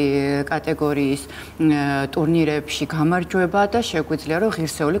უმაღლესი კატეგორიის ტურნირებში გამარჯვება და შეგვიძლია რომ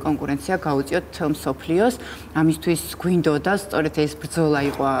ღირსეული კონკურენცია გაუწიოთ მსოფლიოს ამისთვის გვინდოდა სწორედ ეს ბრძოლა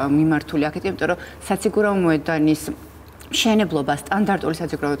იყო მიმართული აქეთ იმიტომ რომ საციგურავო მოედანის შენებლობა, სტანდარტული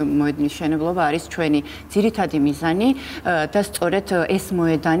საციკრო მოედნის შენებლობა არის ჩვენი ძირითადი მიზანი და სწორედ ეს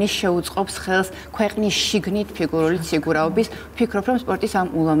მოედანი შეუწყობს ხელს ქვეყნის შიგნით ფიგურული სიგურაობის, ვფიქრობ რომ სპორტის ამ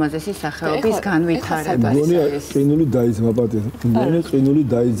ულამაზესი სახეობის განვითარებას. მგონია ყინული დაიძრა პატიო. მგონია ყინული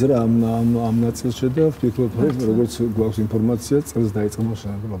დაიძრა ამ ნაწილში და ვფიქრობ რომ როგორც გვაქვს ინფორმაცია, წელს დაიწყო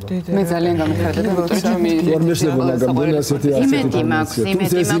მოშენებლობა. მე ძალიან გამიხარდა და ვიტყვი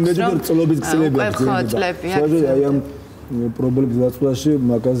რომ პრობლემის დაწყვეტაში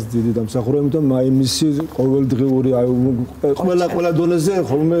მაგას დიდი დამსახურება, იმიტომ მაიმისი ყოველდღიური ყველა დონეზე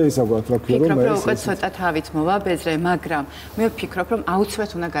ხოლმე ისა ვთქვათ, რა ქვია, რომ ფიქრობ, რომ უკვე ცოტა თავით მოვაბეზრე, მაგრამ მე ვფიქრობ, რომ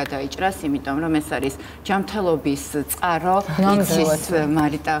აუცილებლად უნდა გადაიჭრას, იმიტომ რომ ეს არის ჯანმრთელობის წყარო, იცის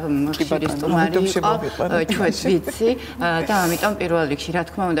მარიტა ხშირი სტუმარი იყო, ჩვენ ვიცი და ამიტომ პირველ რიგში, რა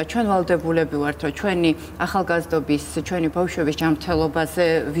თქმა უნდა, ჩვენ ვალდებულები ვართ, რომ ჩვენი ახალგაზრდობის, ჩვენი ბავშვების ჯანმრთელობაზე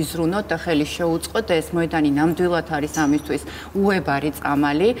ვიზრუნოთ და ხელი შეუწყოთ და ეს მოედანი ნამდვილად არის ამისთვის უებარი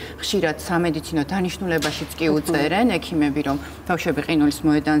წამალი. ხშირად სამედიცინო დანიშნულებაშიც კი უწერენ ექიმები, რომ ბავშვები ყინულის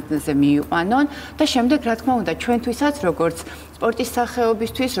მოედანზე მიიყვანონ და შემდეგ, რა თქმა უნდა, ჩვენთვისაც, როგორც სპორტის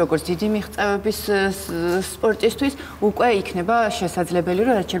სახეობისთვის, როგორც დიდი მიღწევების სპორტისთვის, უკვე იქნება შესაძლებელი,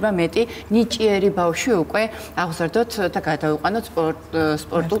 რომ რაც შეიძლება მეტი ნიჭიერი ბავშვი უკვე აღზრდოთ და გადავიყვანოთ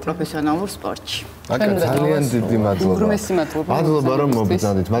სპორტულ პროფესიონალურ სპორტში. ძალიან დიდი მადლობა. უღრმესი მადლობა. მადლობა რომ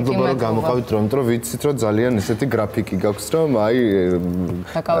მოგზავნით. მადლობა რომ გამოყავით რომ ვიცით რომ ძალიან ესეთი გრაფიკი გაქვს რომ აი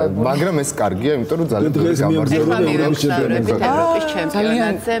მაგრამ ეს კარგია, იმიტომ რომ ძალიან დღეს ევროპის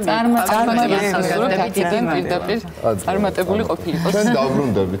ჩემპიონატზე წარმატებული ყოფილიყო. ჩვენ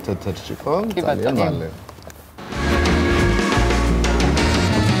დავბრუნდებით ეთერში, ხო? ძალიან მალე.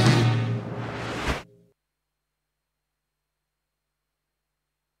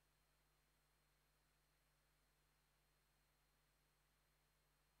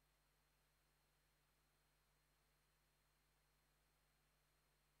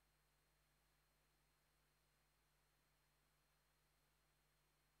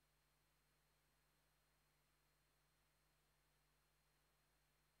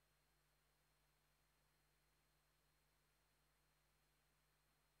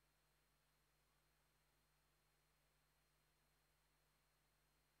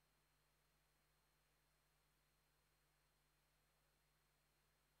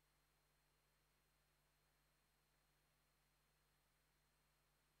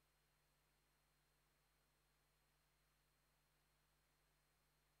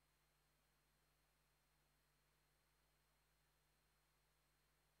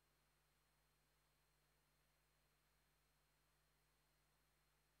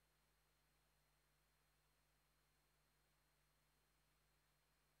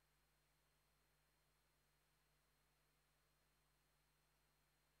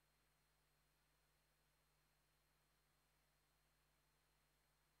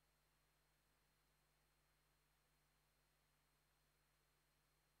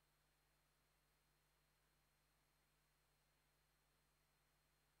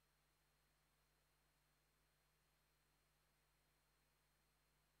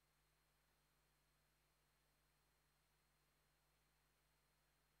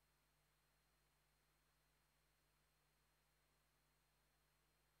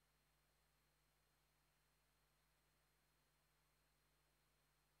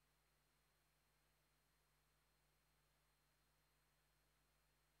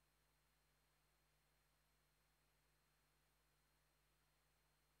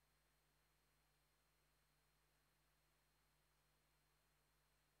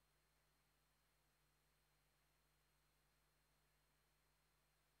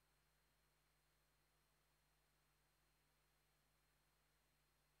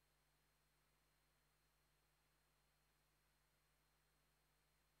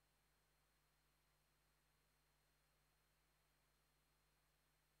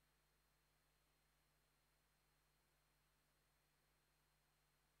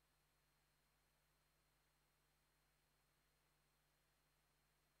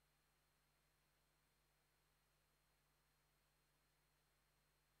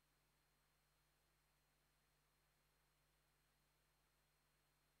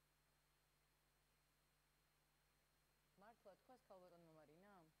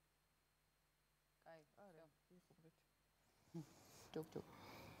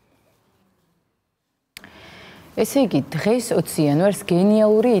 ესე იგი, დღეს 20 იანვარს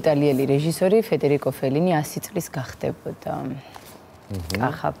გენიალური იტალიელი რეჟისორი ფედერიკო ფელინი 100 წლის გახდებოდა.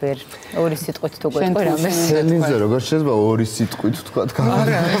 ახაბერ ორი სიტყვით თუ გვეტყვი რამეს. ფელინზე როგორ შეიძლება ორი სიტყვით თქვა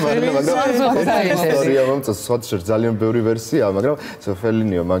ისტორია მომწონს, სოციალ ძალიან ბევრი ვერსია, მაგრამ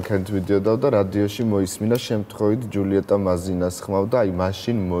ფელინიო მანქანით მიდიოდა და რადიოში მოისმინა შემთხვევით ჯულიეტა მაზინას ხმავდა, აი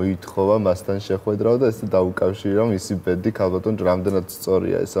მაშინ მოითხოვა მასთან შეხვედრაო და ესე დაუკავშირა მისი ბედი, ალბათონ რამდენად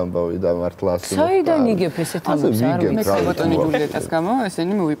სწორია ეს ამბავი და მართლა ასე. საიდან იგებ ესეთ ამბავს არ მე ალბათონი ჯულიეტას გამო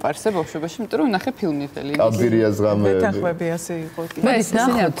ესენი მოვიპარსე ბავშვობაში, იმიტომ რომ ნახე ფილმი ფელინის. კაბირიას ღამეები. მეთახვები ასე იყო. ეს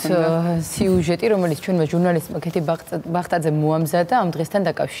ნახოთ სიუჟეტი, რომელიც ჩვენმა ჟურნალისტმა კეთი ბახტაძემ მოამზადა ამ დღესთან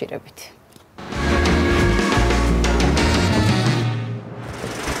დაკავშირებით.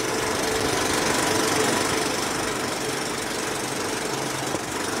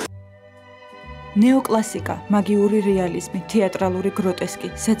 ნეოკლასიკა, მაგიური რეალიზმი, თეატრალური გროტესკი,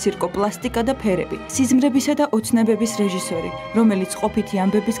 საცირკო პლასტიკა და ფერები, სიზმრებისა და ოცნებების რეჟისორი, რომელიც ყოფითი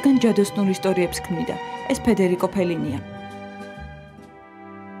ამბებისგან ჯადოსნურ ისტორიებს ქმნიდა. ეს ფედერიკო ფელინია.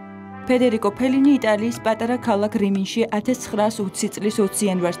 ფედერიკო ფელინი იტალიის პატარა ქალაქ რიმინში 1920 წლის 20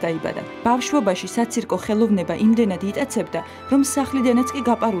 იანვარს დაიბადა. ბავშვობაში საცირკო ხელოვნება იმდენად იტაცებდა, რომ სახლიდანაც კი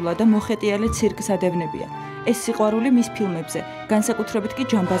გაპარულა და მოხეტიალე ცირკს ადევნებია. ეს სიყვარული მის ფილმებზე, განსაკუთრებით კი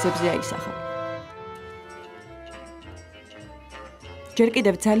ჯამბაზებზე აისახა. ჯერ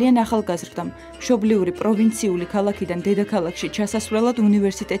კიდევ ძალიან ახალგაზრდამ, მშობლიური პროვინციული ქალაქიდან დედაქალაქში ჩასასვლელად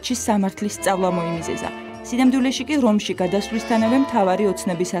უნივერსიტეტში სამართლის სწავლა მოიმიზეზა. სინამდვილეში კი რომში გადასვლისთანავე მთავარი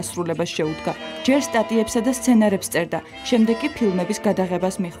ოცნების ასრულებას შეუდგა. ჯერ სტატიებსა და სცენარებს წერდა, შემდეგ კი ფილმების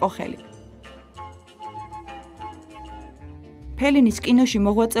გადაღებას მიჰყო ხელი. ფელინის კინოში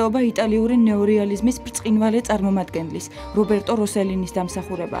მოღვაწეობა იტალიური ნეორეალიზმის ბრწყინვალე წარმომადგენლის, რობერტო როსელინის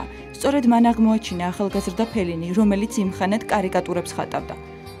დამსახურებაა. სწორედ მან აღმოაჩინა ახალგაზრდა ფელინი, რომელიც იმხანად კარიკატურებს ხატავდა.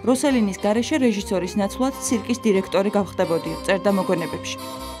 როსელინის გარეშე რეჟისორის ნაცვლად ცირკის დირექტორი გავხდებოდი, წერდა მოგონებებში.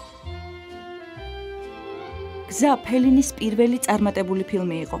 გზა ფელინის პირველი წარმატებული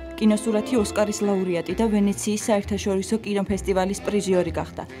ფილმი იყო. კინოსურათი ოსკარის ლაურეატი და ვენეციის საერთაშორისო კინოფესტივალის პრიზიორი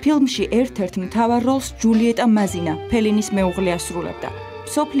გახდა. ფილმში ერთ-ერთ მთავარ როლს ჯულიეტა მაზინა, ფელინის მეუღლე ასრულებდა.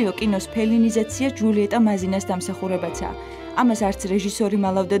 მსოფლიო კინოს ფელინიზაცია ჯულიეტა მაზინას დამსახურებაცაა. ამას არც რეჟისორი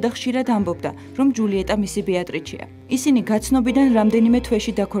მალავდა და ხშირად ამბობდა, რომ ჯულიეტა მისი ბეატრიჩეა. ისინი გაცნობიდან რამდენიმე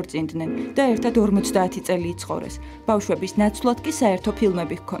თვეში დაქორწინდნენ და ერთად 50 წელი იცხოვრეს. ბავშვების ნაცვლად კი საერთო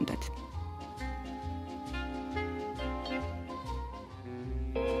ფილმები ჰქონდათ.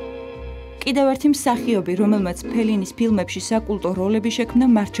 კიდევ ერთი მსახიობი, რომელმაც ფელინის ფილმებში საკულტო როლები შექმნა,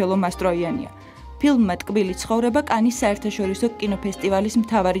 მარჩელო მასტროიანია. ფილმმა ტკბილი ცხოვრება კანის საერთაშორისო კინოფესტივალის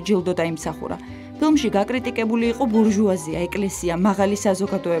მთავარი ჯილდო დაიმსახურა. ფილმში გაკრიტიკებული იყო ბურჟუაზია, ეკლესია, მაღალი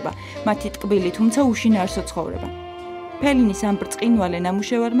საზოგადოება, მათი ტკბილი, თუმცა უშინაარსო ცხოვრება. ფელინის ამ ბრწყინვალე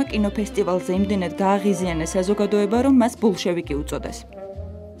ნამუშევარმა კინოფესტივალზე იმდენად გააღიზიანა საზოგადოება, რომ მას ბოლშევიკი უწოდეს.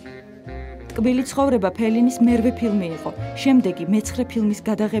 ტკბილი ცხოვრება ფელინის მერვე ფილმი იყო. შემდეგი მეცხრე ფილმის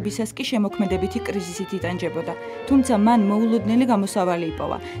გადაღებისას კი შემოქმედებითი კრიზისით იტანჯებოდა. თუმცა მან მოულოდნელი გამოსავალი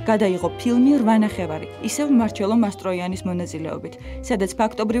იპოვა. გადაიღო ფილმი რვანახევარი, ისევ მარჩელო მასტროიანის მონაწილეობით, სადაც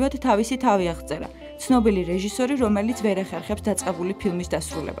ფაქტობრივად თავისი თავი აღწერა. ცნობილი რეჟისორი, რომელიც ვერ ეხერხებს დაწყებული ფილმის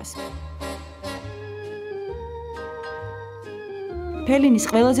დასრულებას. ფელინის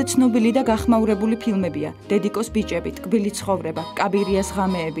ყველაზე ცნობილი და გახმაურებული ფილმებია: დედიკოს ბიჭები, ტკბილი ცხოვრება, კაბირიას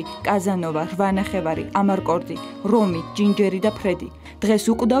ღამეები, კაზანოვა, რვანახევარი, ამარკორდი, რომი, ჯინჯერი და ფრედი. დღეს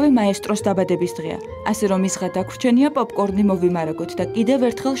უკვდავე მაესტროს დაბადების დღეა, ასე რომ ის ღა დაგვრჩენია პოპკორნი მოვიმარაგოთ და კიდევ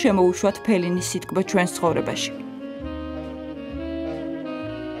ერთხელ შემოუშვათ ფელინის სიტკბო ჩვენს ცხოვრებაში.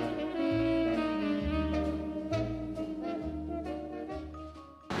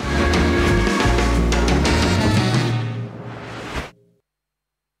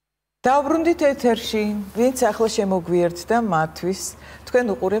 დავბრუნდით ეთერში, ვინც ახლა შემოგვიერთდა მათთვის, თქვენ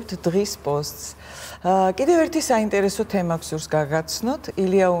უყურებთ დღის პოსტს. კიდევ ერთი საინტერესო თემა გსურს გაგაცნოთ,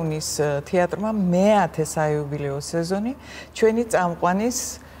 ილიაუნის თეატრმა მე-10 საიუბილეო სეზონი ჩვენი წამყვანის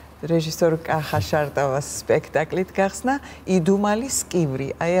რეჟისორ კახა შარტავას სპექტაკლით გახსნა იდუმალის კივრი.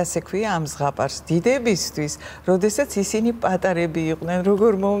 აი ასე ქვია ამ ზღაპარს დიდებისთვის, როდესაც ისინი პატარები იყვნენ,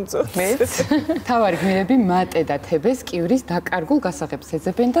 როგორ მომწონს. თავარი გმირები მატე და თებეს კივრის დაკარგულ გასაღებს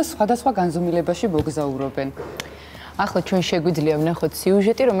ეძებენ და სხვადასხვა განზომილებაში მოგზაურობენ. ახლა ჩვენ შეგვიძლია ვნახოთ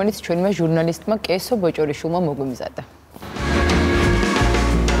სიუჟეტი, რომელიც ჩვენმა ჟურნალისტმა კესო ბოჭორიშვილმა მოგვიმზადა.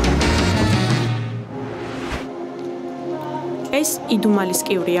 ეს იდუმალის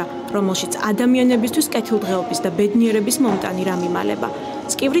კივრია, რომელშიც ადამიანებისთვის კეთილდღეობის და ბედნიერების მომტანი რამ იმალება.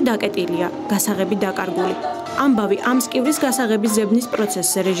 სკივრი დაკეტილია, გასაღები დაკარგული. ამბავი ამ სკივრის გასაღების ზებნის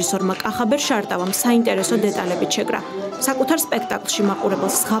პროცესზე რეჟისორმა კახაბერ შარტავამ საინტერესო დეტალებით შეგრა. საკუთარ სპექტაკლში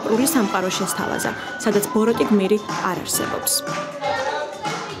მაყურებელს ზღაპრული სამყარო შესთავაზა, სადაც ბოროტი გმირი არ არსებობს.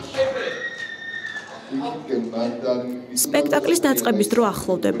 სპექტაკლის დაწყების დრო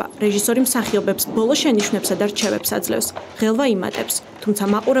ახლოვდება. რეჟისორი მსახიობებს ბოლო შენიშვნებსა და რჩევებს აძლევს. ღელვა იმატებს, თუმცა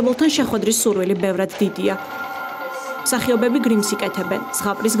მაყურებელთან შეხვედრის სურვილი ბევრად დიდია. მსახიობები გრიმს იკეთებენ,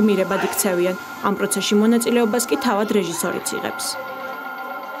 ზღაპრის გმირებად იქცევიან. ამ პროცესში მონაწილეობას კი თავად რეჟისორიც იღებს.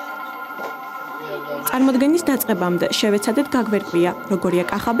 წარმოდგენის დაწყებამდე შევეცადეთ გაგვერკვია, როგორია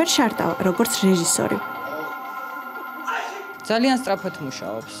კახაბერ შარტავა, როგორც რეჟისორი. ძალიან სწრაფად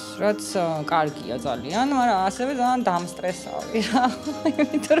მუშაობს, რაც კარგია ძალიან, მაგრამ ასევე ძალიან დამსტრესავი რა.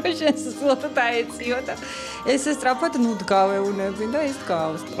 იმიტომ რომ შენს სულს დაეციო და ეს სწრაფად დგავეუნები და ის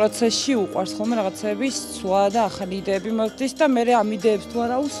გავს. პროცესში უყვარს ხოლმე რაღაცების ცვლა და ახალი იდეები მოდის და მე ამ იდეებს თუ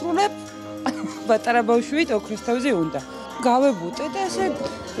არა უსრულებ, პატარა ბავშვით ოქროს თავზე უნდა. გავებუტე და ესე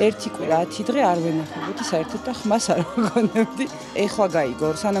ერთი კვირა 10 დღე არ ვენახებოდი საერთოდ და ხმას არ ვგონებდი. ეხლა გაიგო,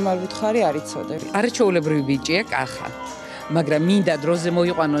 სანამ არ ვითხარი არ იცოდები. არჩეულებრივი ბიჭია კახა. მაგრამ მინდა დროზე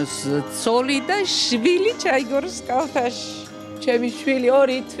მოიყვანოს ცოლი და შვილი ჩაიგოროს კალთაში. ჩემი შვილი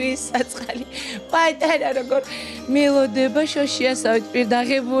 2 თვის საწყალი პატარა როგორ მელოდება შოშიასავით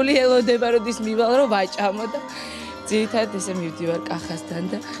პირდაღებული ელოდება როდის მივალ რომ ვაჭამო და ძირითადად ესე მივდივარ კახასთან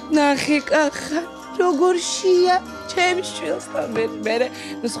და ნახე კახა როგორ შია ჩემი შვილს და მე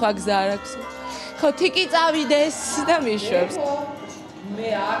ნუ სხვა გზა არ აქვს ხო თიკი წავიდეს და მიშვებს მე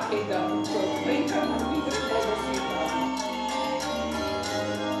აქედან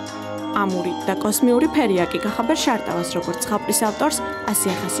ამური და კოსმიური ფერიაკი გახაბერ შარტავას როგორც ზღაპრის ავტორს ასე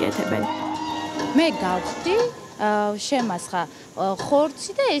ახასიათებენ. მე გავხდი შემასხა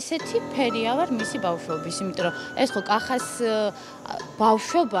ხორცი და ესეთი ფერია ვარ მისი ბავშვობის, იმიტომ რომ ეს ხო კახას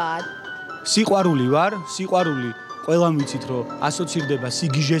ბავშვობაა. სიყვარული ვარ, სიყვარული ყველამ ვიცით რომ ასოცირდება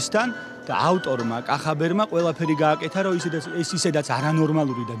სიგიჟესთან და ავტორმა კახაბერმა ყველაფერი გააკეთა რომ ისედაც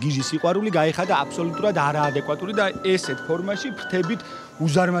არანორმალური და გიჟი სიყვარული გაეხადა აბსოლუტურად არაადეკვატური და ესეთ ფორმაში ფრთებით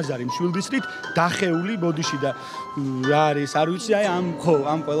უზარმაზარი მშვილდისრით დახეული ბოდიში და რა არის არ ვიცი აი ამ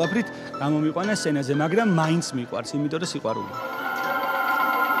ყველაფრით გამომიყვანა სცენაზე მაგრამ მაინც მიყვარს იმიტომ რომ სიყვარულია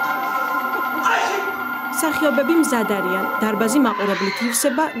მსახიობები მზად არიან დარბაზი მაყურებლით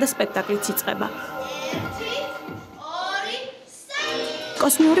ივსება და სპექტაკლიც იწყება.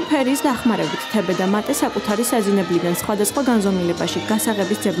 კოსმიური ფერიის დახმარებით თებე და მატე საკუთარი საზინებლიდან სხვადასხვა განზომილებაში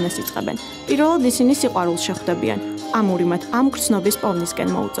გასაღების ძებნას იწყებენ. პირველად ისინი სიყვარულს შეხვდებიან. ამური მათ ამ გრძნობის პოვნისკენ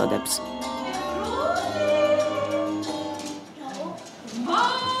მოუწოდებს.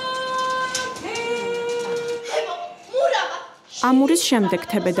 ამურის შემდეგ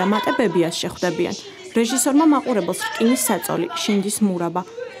თებე და მატე ბებიას შეხვდებიან. რეჟისორმა მაყურებელს რკინის საწოლი, შინდის მურაბა,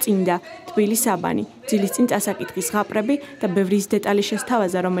 წინდა, თბილი საბანი, ძილის წინ წასაკითხის ზღაპრები და ბევრი ის დეტალი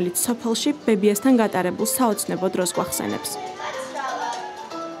შესთავაზა, რომელიც სოფელში ბებიასთან გატარებულ საოცნებო დროს გვახსენებს.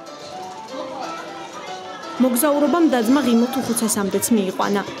 მოგზაურობამ დაძმა ღიმილთ უხუცესამდეც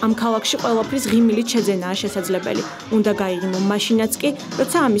მიიყვანა. ამ ქალაქში ყველაფრის ღიმილით შეძენაა შესაძლებელი. უნდა გაიღიმო მაშინაც კი,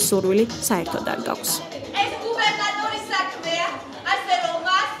 როცა ამის სურვილი საერთოდ არ გაქვს. ეს გუბერნატორის საქმეა, ასე რომ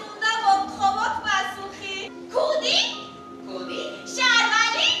მას უნდა მომთხოვოთ პასუხი. ქუდი? ქუდი?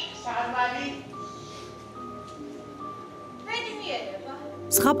 შარვალი? შარვალი? ბედნიერება.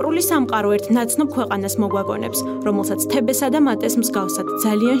 ზღაპრული სამყარო ერთ ნაცნობ ქვეყანას მოგვაგონებს, რომელსაც თებესა და მატეს მსგავსად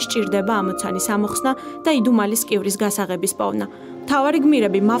ძალიან სჭირდება ამოცანის ამოხსნა და იდუმალის კივრის გასაღების პოვნა. მთავარი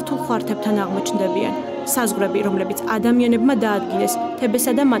გმირები მავთულ ხვართებთან აღმოჩნდებიან. საზღვრები, რომლებიც ადამიანებმა დაადგინეს,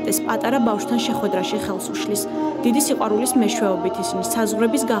 თებესა და მატეს პატარა ბავშვთან შეხვედრაში ხელს უშლის. დიდი სიყვარულის მეშვეობით ისინი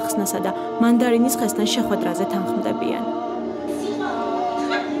საზღვრების გახსნასა და მანდარინის ხესთან შეხვედრაზე თანხმდებიან.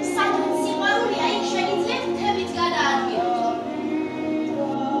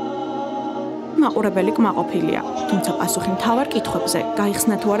 მაყურებელი კმაყოფილია, თუმცა პასუხი მთავარ კითხვებზე,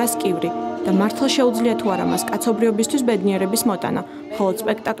 გაიხსნა თუ არა სკივრი და მართლა შეუძლია თუ არა მას კაცობრიობისთვის ბედნიერების მოტანა, მხოლოდ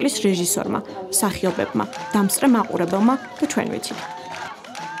სპექტაკლის რეჟისორმა, მსახიობებმა, დამსწრე მაყურებელმა და ჩვენ ვიცით.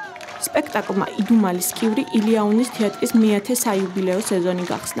 სპექტაკლმა იდუმალის სკივრი ილიაუნის თეატრის მე-10 საიუბილეო სეზონი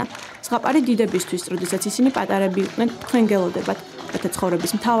გახსნა. ზღაპარი დიდებისთვის, როდესაც ისინი პატარები იყვნენ, თქვენ გელოდებათ, რათა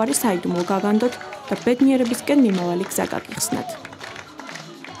ცხოვრების მთავარი საიდუმლო გაგანდოთ და ბედნიერებისკენ მიმავალი გზა გაგიხსნათ.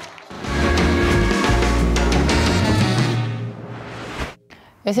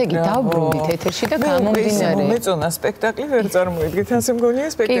 ესე იგი დავბრუნდით ეთერში და გამომდინარე. მეწონა სპექტაკლი ვერ წარმოიდგეთ, ასე მგონია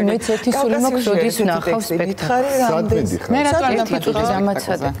სპექტაკლი. კი, მეც ერთი სული მაქვს, როდის ვნახავ სპექტაკლს. მე რატომ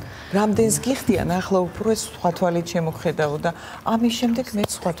დამაწოდე? რამდენს გიხდიან, ახლა უფრო სხვა თვალით შემოგხედავ და ამის შემდეგ მეც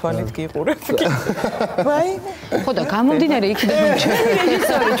სხვა თვალით გიყურებ. ვაიმე. ხო და გამომდინარე იქიდან რომ ჩვენი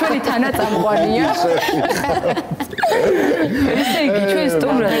რეჟისორი, ჩვენი თანაწამყვანია. ესე იგი, ჩვენ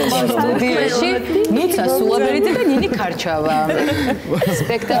სტუდიაში ნიცა სულაბერიძე და ნინი ქარჩავა.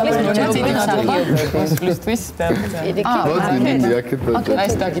 სპექტაკლის მოწვეული მსახიობების.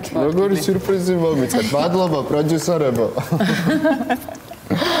 როგორი სიურპრიზი მომიწყეთ. მადლობა პროდიუსერებო.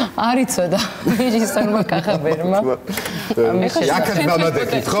 არიცოდა რეჟისორმა კახაბერმა. აქაც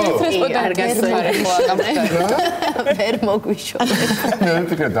გამადექით, ხო? არ გასწორებულა გამხდარა. ვერ მოგვიშოვე. მე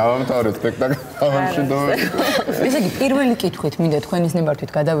ვიტყვი დავამთავრეთ სპექტაკლი. ესე იგი პირველი კითხვით მინდა თქვენის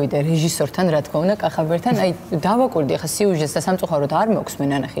ნებართვით გადავიდე რეჟისორთან, რა თქმა უნდა, კახაბერთან. აი დავაკვირდი ახლა სიუჟეტს და სამწუხაროდ არ მაქვს მე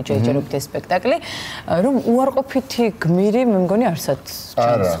ნანახი ჯერჯერობით ეს სპექტაკლი, რომ უარყოფითი გმირი მე მგონი არსად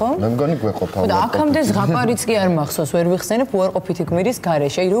ჩანს, ხო? მე მგონი გვეყოფა. და აქამდე ზღაპარიც კი არ მახსოვს, ვერ ვიხსენებ უარყოფითი გმირის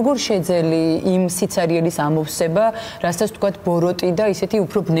გარეშე. აი როგორ შეძელი იმ სიცარიელის ამოვსება, რასაც თქვათ ბოროტი და ისეთი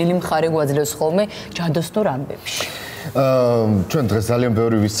უფრო ბნელი მხარე გვაძლევს ხოლმე ჯადოსნურ ამბებში. ჩვენ დღეს ძალიან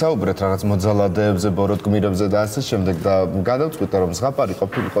ბევრი ვისაუბრეთ რაღაც მოძალადეებზე, ბოროტკმირებზე და ასე შემდეგ და გადავწყვიტე რომ ზღაპარი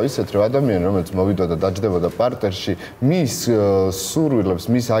ყოფილიყო ისეთ რომ ადამიანი რომელიც მოვიდა და დაჯდებოდა პარტერში მის სურვილებს,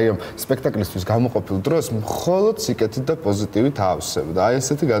 მის აი ამ სპექტაკლისთვის გამოყოფილ დროს მხოლოდ სიკეთით და პოზიტივით ავსებდა. აი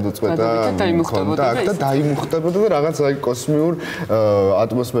ესეთი გადაწყვეტა მქონდა და დაიმუხტებოდა და რაღაც აი კოსმიურ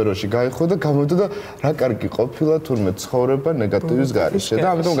ატმოსფეროში გაიხო და გამოვიდა და რა კარგი ყოფილა თურმე ცხოვრება ნეგატივის გარეშე და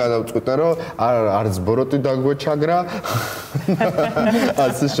ამიტომ გადავწყვიტე რომ არც ბოროტი დაგვეჩაგრა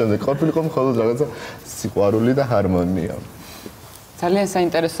ასე შემდეგ ყოფილიყო მხოლოდ რაღაცა სიყვარული და ჰარმონია. ძალიან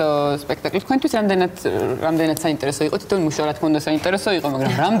საინტერესო სპექტაკლი. თქვენთვის რამდენად საინტერესო იყო? თვითონ მუშაობა რა თქმა უნდა საინტერესო იყო,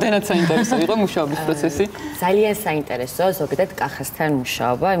 მაგრამ რამდენად საინტერესო იყო მუშაობის პროცესი? ძალიან საინტერესო, ზოგადად კახასთან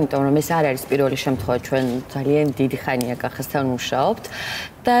მუშაობა, იმიტომ რომ ეს არ არის პირველი შემთხვევა, ჩვენ ძალიან დიდი ხანია კახასთან მუშაობთ.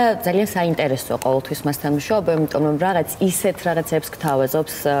 და ძალიან საინტერესოა ყოველთვის მასთან მუშაობა, იმიტომ რომ რაღაც ისეთ რაღაცებს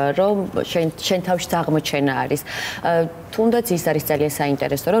გთავაზობს, რომ შენ თავშიც აღმოჩენა არის. თუნდაც ის არის ძალიან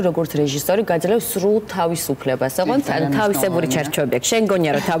საინტერესო, რომ როგორც რეჟისორი გაძლევს სრულ თავისუფლებას, ოღონდ თავისებური ჩარჩოები აქვს. შენ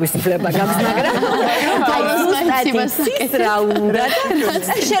გონია რომ თავისუფლება გაქვს, მაგრამ ის რა უნდა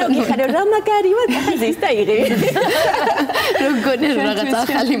და შენ რო გიხარ რა მაგარია, ხაზის და იღი. როგორ რაღაც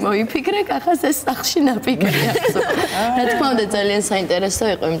ახალი მოიფიქრე, კახას ეს სახში ნაპიკრია. რა თქმა უნდა ძალიან საინტერესო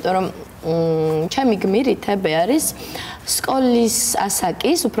იყო, იმიტომ რომ ჩემი გმირითები არის სკოლის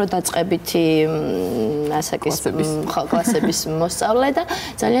ასაკის, უფრო დაწყებითი ასაკის კლასების მოსწავლე და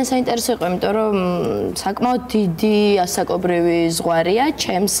ძალიან საინტერესო იყო, იმიტომ რომ საკმაოდ დიდი ასაკობრივი ზღვარია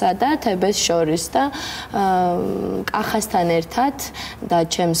ჩემსა და თებეს შორის და კახასთან ერთად და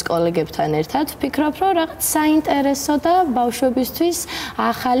ჩემს კოლეგებთან ერთად ვფიქრობ, რომ რაღაც საინტერესო და ბავშვებისთვის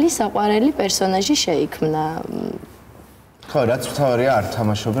ახალი საყვარელი პერსონაჟი შეიქმნა. ხო, რაც მთავარია არ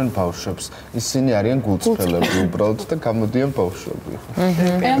თამაშობენ ბავშვებს. ისინი არიან გულწრფელები უბრალოდ და გამოდიან ბავშვები.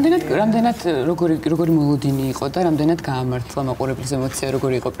 რამდენად როგორი მოლოდინი იყო და რამდენად გაამართლა მაყურებლის ემოცია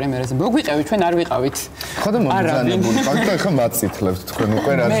როგორი იყო პრემიერაზე. მოგვიყევით, ჩვენ არ ვიყავით. ხო და მომზანებული ყავით და ახლა მაწითლებთ თქვენ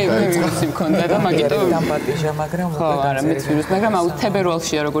უკვე რაც დაიწყო. მე მქონდა და მაგიტომ დამპატიჟა, მაგრამ ხო, არა, მეც ვირუს, მაგრამ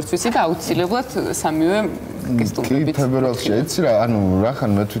თებერვალშია როგორც ვიცი და აუცილებლად სამივე კი, თებერვალში ეცი რა, ანუ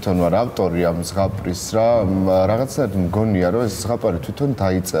რახან მე თვითონ ვარ ავტორი ამ ზღაპრის რა, რაღაცნაირად მგონია რომ ეს ზღაპარი თვითონ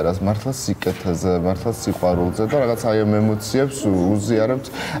დაიწერა მართლა სიკეთეზე, მართლა სიყვარულზე და რაღაც აი ამ ემოციებს უზიარებთ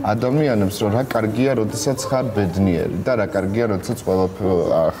ადამიანებს, რომ რა კარგია, როდესაც ხარ ბედნიერი და რა კარგია, როდესაც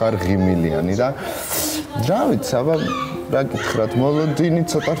ხარ ღიმილიანი და რა ვიცი, აბა რა გითხრათ, მოლოდინი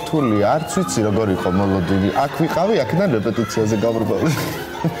ცოტა რთულია, არც ვიცი როგორ იყო მოლოდინი. აქ ვიყავი, აქედან რეპეტიციაზე გავბრუნდი.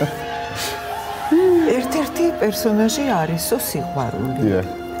 ერთ-ერთი პერსონაჟი არისო სიყვარული.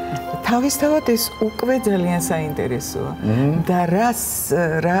 თავისთავად ეს უკვე ძალიან საინტერესოა. და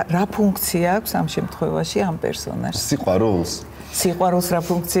რა ფუნქცია აქვს ამ შემთხვევაში ამ პერსონაჟს? სიყვარულს. სიყვარულს რა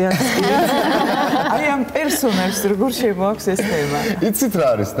ფუნქცია აქვს? აი ამ პერსონაჟს როგორ შემოაქვს ეს თემა? იცით რა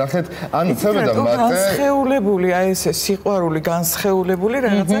არის? ნახეთ, ანუ ცემდა მათე განსხეულებული, აი ეს სიყვარული განსხეულებული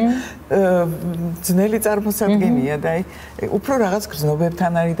რაღაცა ძნელი წარმოსადგენია და აი უფრო რაღაც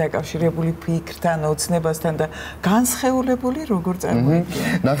გრძნობებთან არის დაკავშირებული ფიქრთან, ოცნებასთან და განსხეულებული როგორ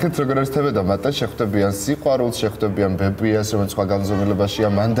წარმოიქმნება. ნახეთ როგორ არის თებედა მათე შეხვდებიან სიყვარულს, შეხვდებიან ბებიას, რომელიც სხვა განზომილებაშია,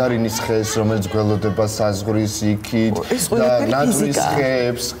 მანდარინის ხეს, რომელიც გველოდება საზღვრის იქით და ნატრის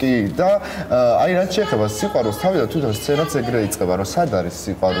ხეებს კი და აი რაც შეეხება სიყვარულს, თავიდან თვითონ სცენაც ეგრე იწყება, რომ სად არის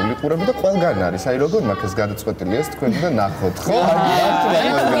სიყვარული ყურები და ყველგან არის. აი როგორ მაგ ეს გადაწყვეტილია ეს თქვენ და ნახოთ, ხო?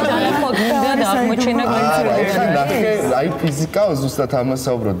 აი ფიზიკა ზუსტად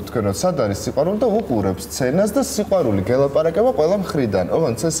ამასაუბროთ თქვენ რომ სად არის სიყვარული და უყურებ სცენას და სიყვარული გელაპარაკება ყველა მხრიდან.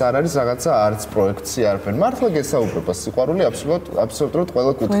 ოღონდ ეს არ არის რაღაცა არც პროექცია არაფერი. მართლა გესაუბრება სიყვარული აბსოლუტურად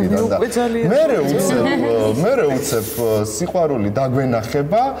ყველა კუთხიდან და მე უცებ სიყვარული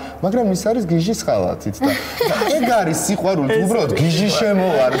დაგვენახება, მაგრამ ის არის გიჟის ხალათით და ეგ არის სიყვარული უბრალოდ გიჟი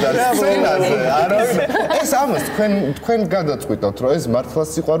შემოვარდა სცენაზე. ეს ამას თქვენ გადაწყვიტოთ რომ ეს მართლა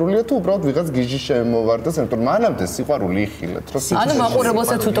სიყვარულია თუ უბრალოდ ვიღაც გიჟი შემოვარდა, იმიტომ რომ მანამდე სიყვარული იხილეთ, რომ ანუ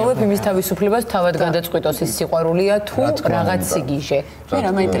მაყურებელსაც უტოვებ იმის თავისუფლებას თავად გადაწყვიტოს ის სიყვარულია თუ რაღაც გიჟე. მე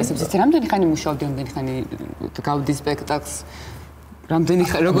რა მაინტერესებს ის რამდენი ხანი მუშაობდი, რამდენი ხანი გავდი სპექტაკლს, რამდენი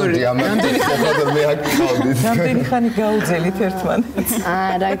ხანი გაუძელით ერთმანეთს.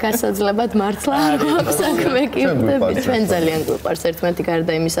 არა, გასაძლებად მართლა არ გვაქვს საქმე კი ხდები. ჩვენ ძალიან გვიყვარს ერთმანეთი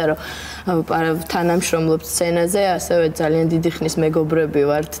გარდა იმისა, რომ თანამშრომლობთ სცენაზე, ასევე ძალიან დიდი ხნის მეგობრები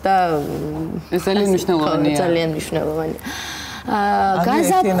ვართ და ეს ძალიან მნიშვნელოვანია. ძალიან მნიშვნელოვანია.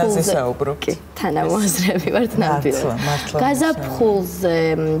 გაზაფხულზე თანამოაზრები ვართ ნამდვილად. გაზაფხულზე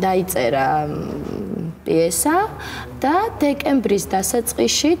დაიწერა პიესა და დეკემბრის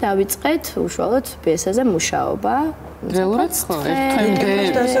დასაწყისში დავიწყეთ უშუალოდ პიესაზე მუშაობა. ველურად ხო ერთამდე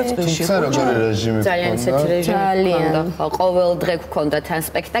თუმცა როგორი რეჟიმი ძალიან ისეთი რეჟიმი ჰქონდა ხო ყოველ დღე გქონდა თან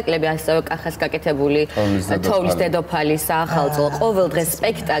სპექტაკლები ასევე კახას გაკეთებული თოვლის დედოფალის ახალწლო ყოველ დღე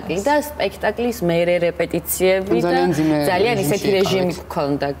სპექტაკლი და სპექტაკლის მერე რეპეტიციები და ძალიან ისეთი რეჟიმი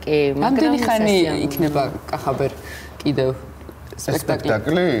გქონდა კი რამდენი ხანი იქნება კახაბერ კიდევ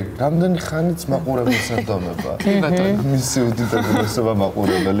სპექტაკლი რამდენი ხანიც მაყურებელს ედომება კი ბატონო მისი უდიდესობა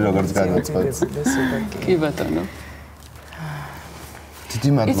მაყურებელი როგორც განაცხადეთ კი ბატონო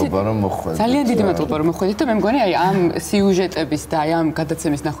დიდი მადლობა რომ მოხვედით ძალიან დიდი მადლობა რომ მოხვედით და მე მგონი აი ამ სიუჟეტების და აი ამ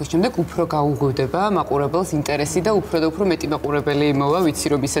გადაცემის ნახვის შემდეგ უფრო გაუღვივდება მაყურებელს ინტერესი და უფრო და უფრო მეტი მაყურებელი მოვა ვიცი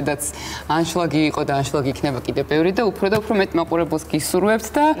რომ ისედაც ანშლაგი იყო და ანშლაგი იქნება კიდევ ბევრი და უფრო მეტ მაყურებელს გისურვებთ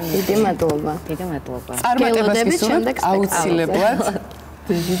და დიდი მადლობა დიდი მადლობა წარმატებას გისურვებთ აუცილებლად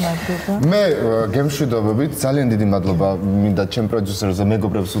დიდი მადლობა. მე გემშვიდობებით, ძალიან დიდი მადლობა მინდა ჩემ პროდიუსერზე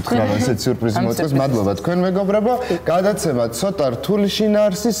მეგობრებს უთხრა რომ ესეთ სიურპრიზი მოწეს. მადლობა თქვენ მეგობრებო. გადაცემა ცოტა რთული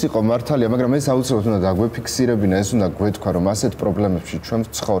შინაარსის იყო მართალია, მაგრამ ეს აუცილებლად უნდა დაგვეფიქსირებინა, ეს უნდა გვეთქვა რომ ასეთ პრობლემებში ჩვენ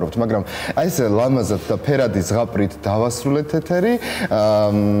ვცხოვრობთ, მაგრამ აი ესე ლამაზად და ფერადი ზღაპრით დავასრულეთ ეთერი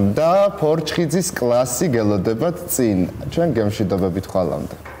და ფორჩხიძის კლასი გელოდებათ წინ. ჩვენ გემშვიდობებით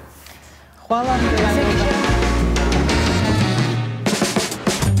ხვალამდე. ხვალამდე.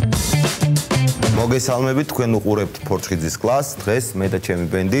 მოგესალმებით, თქვენ უყურებთ ფორჩხიძის კლასს. დღეს მე და ჩემი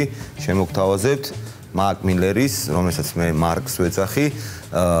ბენდი შემოგთავაზებთ მარკ მილერის, რომელსაც მე მარკს ვეძახი,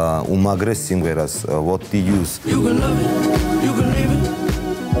 უმაგრეს სიმღერას What the Use.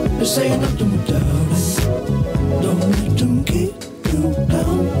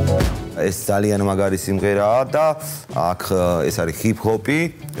 ეს ძალიან მაგარი სიმღერაა და აქ ეს არის ჰიპ-ჰოპი,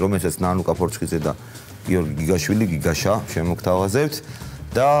 რომელსაც ნანუკა ფორჩხიძე და გიორგი გიგაშვილი გიგაშა შემოგთავაზებთ.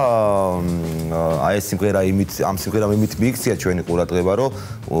 და აი ეს სიმღერა ამ სიმღერამ იმით მიიქცია ჩვენი ყურადღება, რომ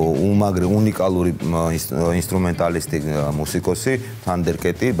უმაგრე უნიკალური ინსტრუმენტალისტი მუსიკოსი,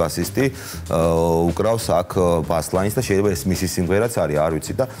 თანდერკეტი, ბასისტი უკრავს აქ ბასლაინს და შეიძლება ეს მისი სიმღერაც არის, არ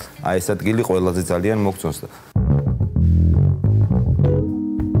ვიცი და აი ეს ადგილი ყველაზე ძალიან მოგწონს.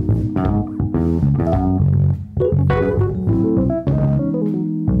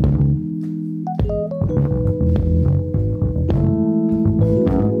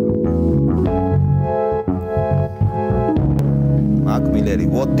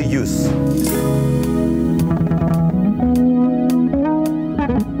 What the use?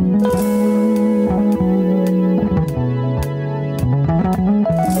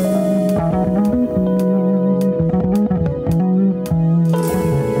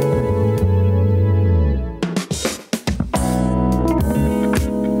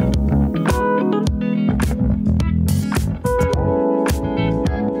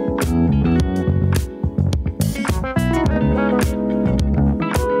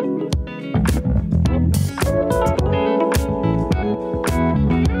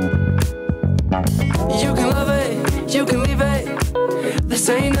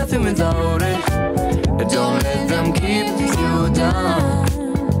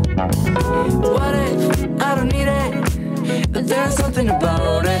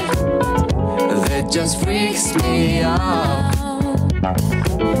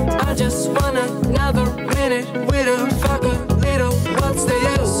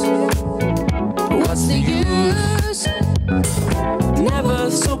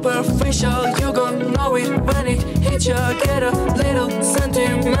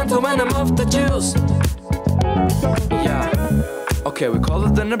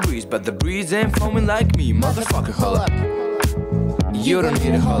 But the breeze ain't foaming like me, motherfucker, hold up. You don't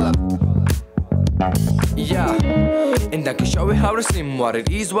need a hold up. Yeah, and I can show you how to slim, what it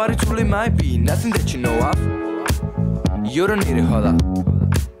is, what it truly might be. Nothing that you know of. You don't need a hold up.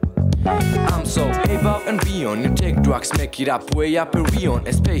 I'm so above and beyond. You take drugs, make it up, way up and beyond.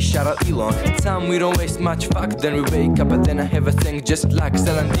 A space shuttle Elon. Time we don't waste much, fuck. Then we wake up, but then I have a thing just like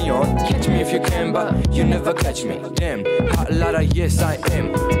Celine Dion. Catch me if you can, but you never catch me. Damn, hot lotta, yes I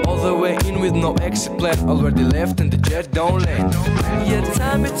am. All the way in with no exit plan. Already left and the jet don't land. Yeah,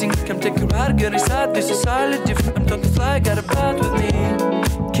 time it think, come take a ride, get inside. This is solid different. I'm talking fly, got a bad with me.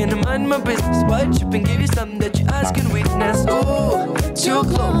 Can't mind my business. Why chip and give you something that your eyes can witness? Ooh, too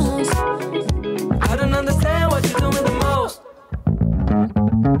close. I don't understand what you're doing the most.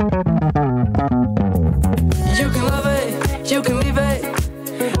 You can love it, you can leave it.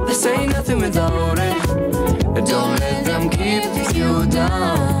 This ain't nothing without it. Don't let them keep you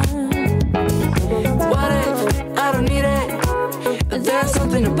down. What if I don't need it? There's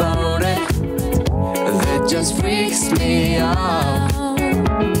something about it that just freaks me out.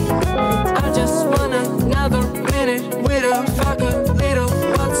 I just want another minute with a fucker little.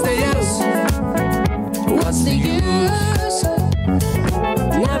 What's the use? What's the use?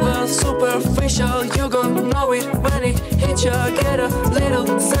 you get a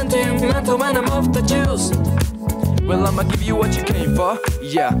little sentimental when I'm off the juice. Well, I'ma give you what you came for.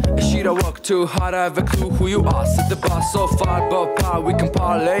 Yeah, shit, I work too hard, I have a clue who you are. Set the bar so far, but power we can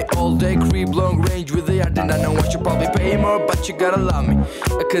parlay all day. Creep long range with the yard, and I know I should probably pay more, but you gotta love me.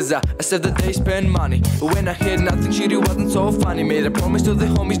 Cause I said that they spend money. When I heard nothing, shit, it wasn't so funny. Made a promise to the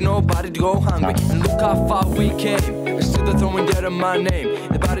homies, nobody'd go hungry. And look how far we came. Still they're throwing dirt on my name.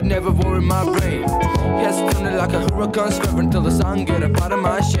 The body never worried my brain. Yes, turning like a hurricane, swerve until the sun get up out of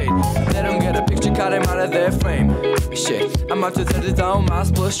my shade. They don't get a picture, cut him out of their frame. Shit, I'm up to 30,000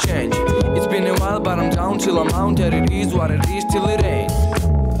 miles plus change. It's been a while, but I'm down till I'm out. It is what it is till it ain't.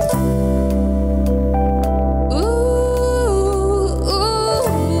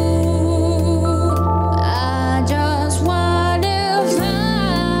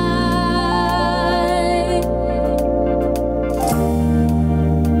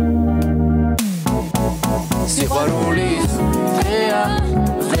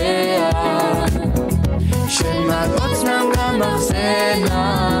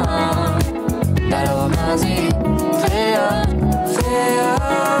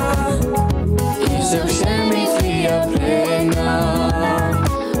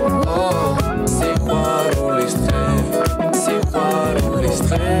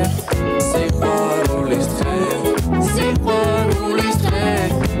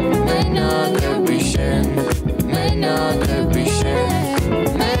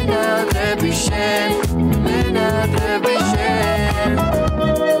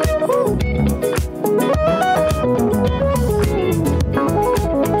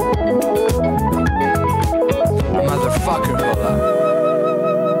 Motherfucker, hold up.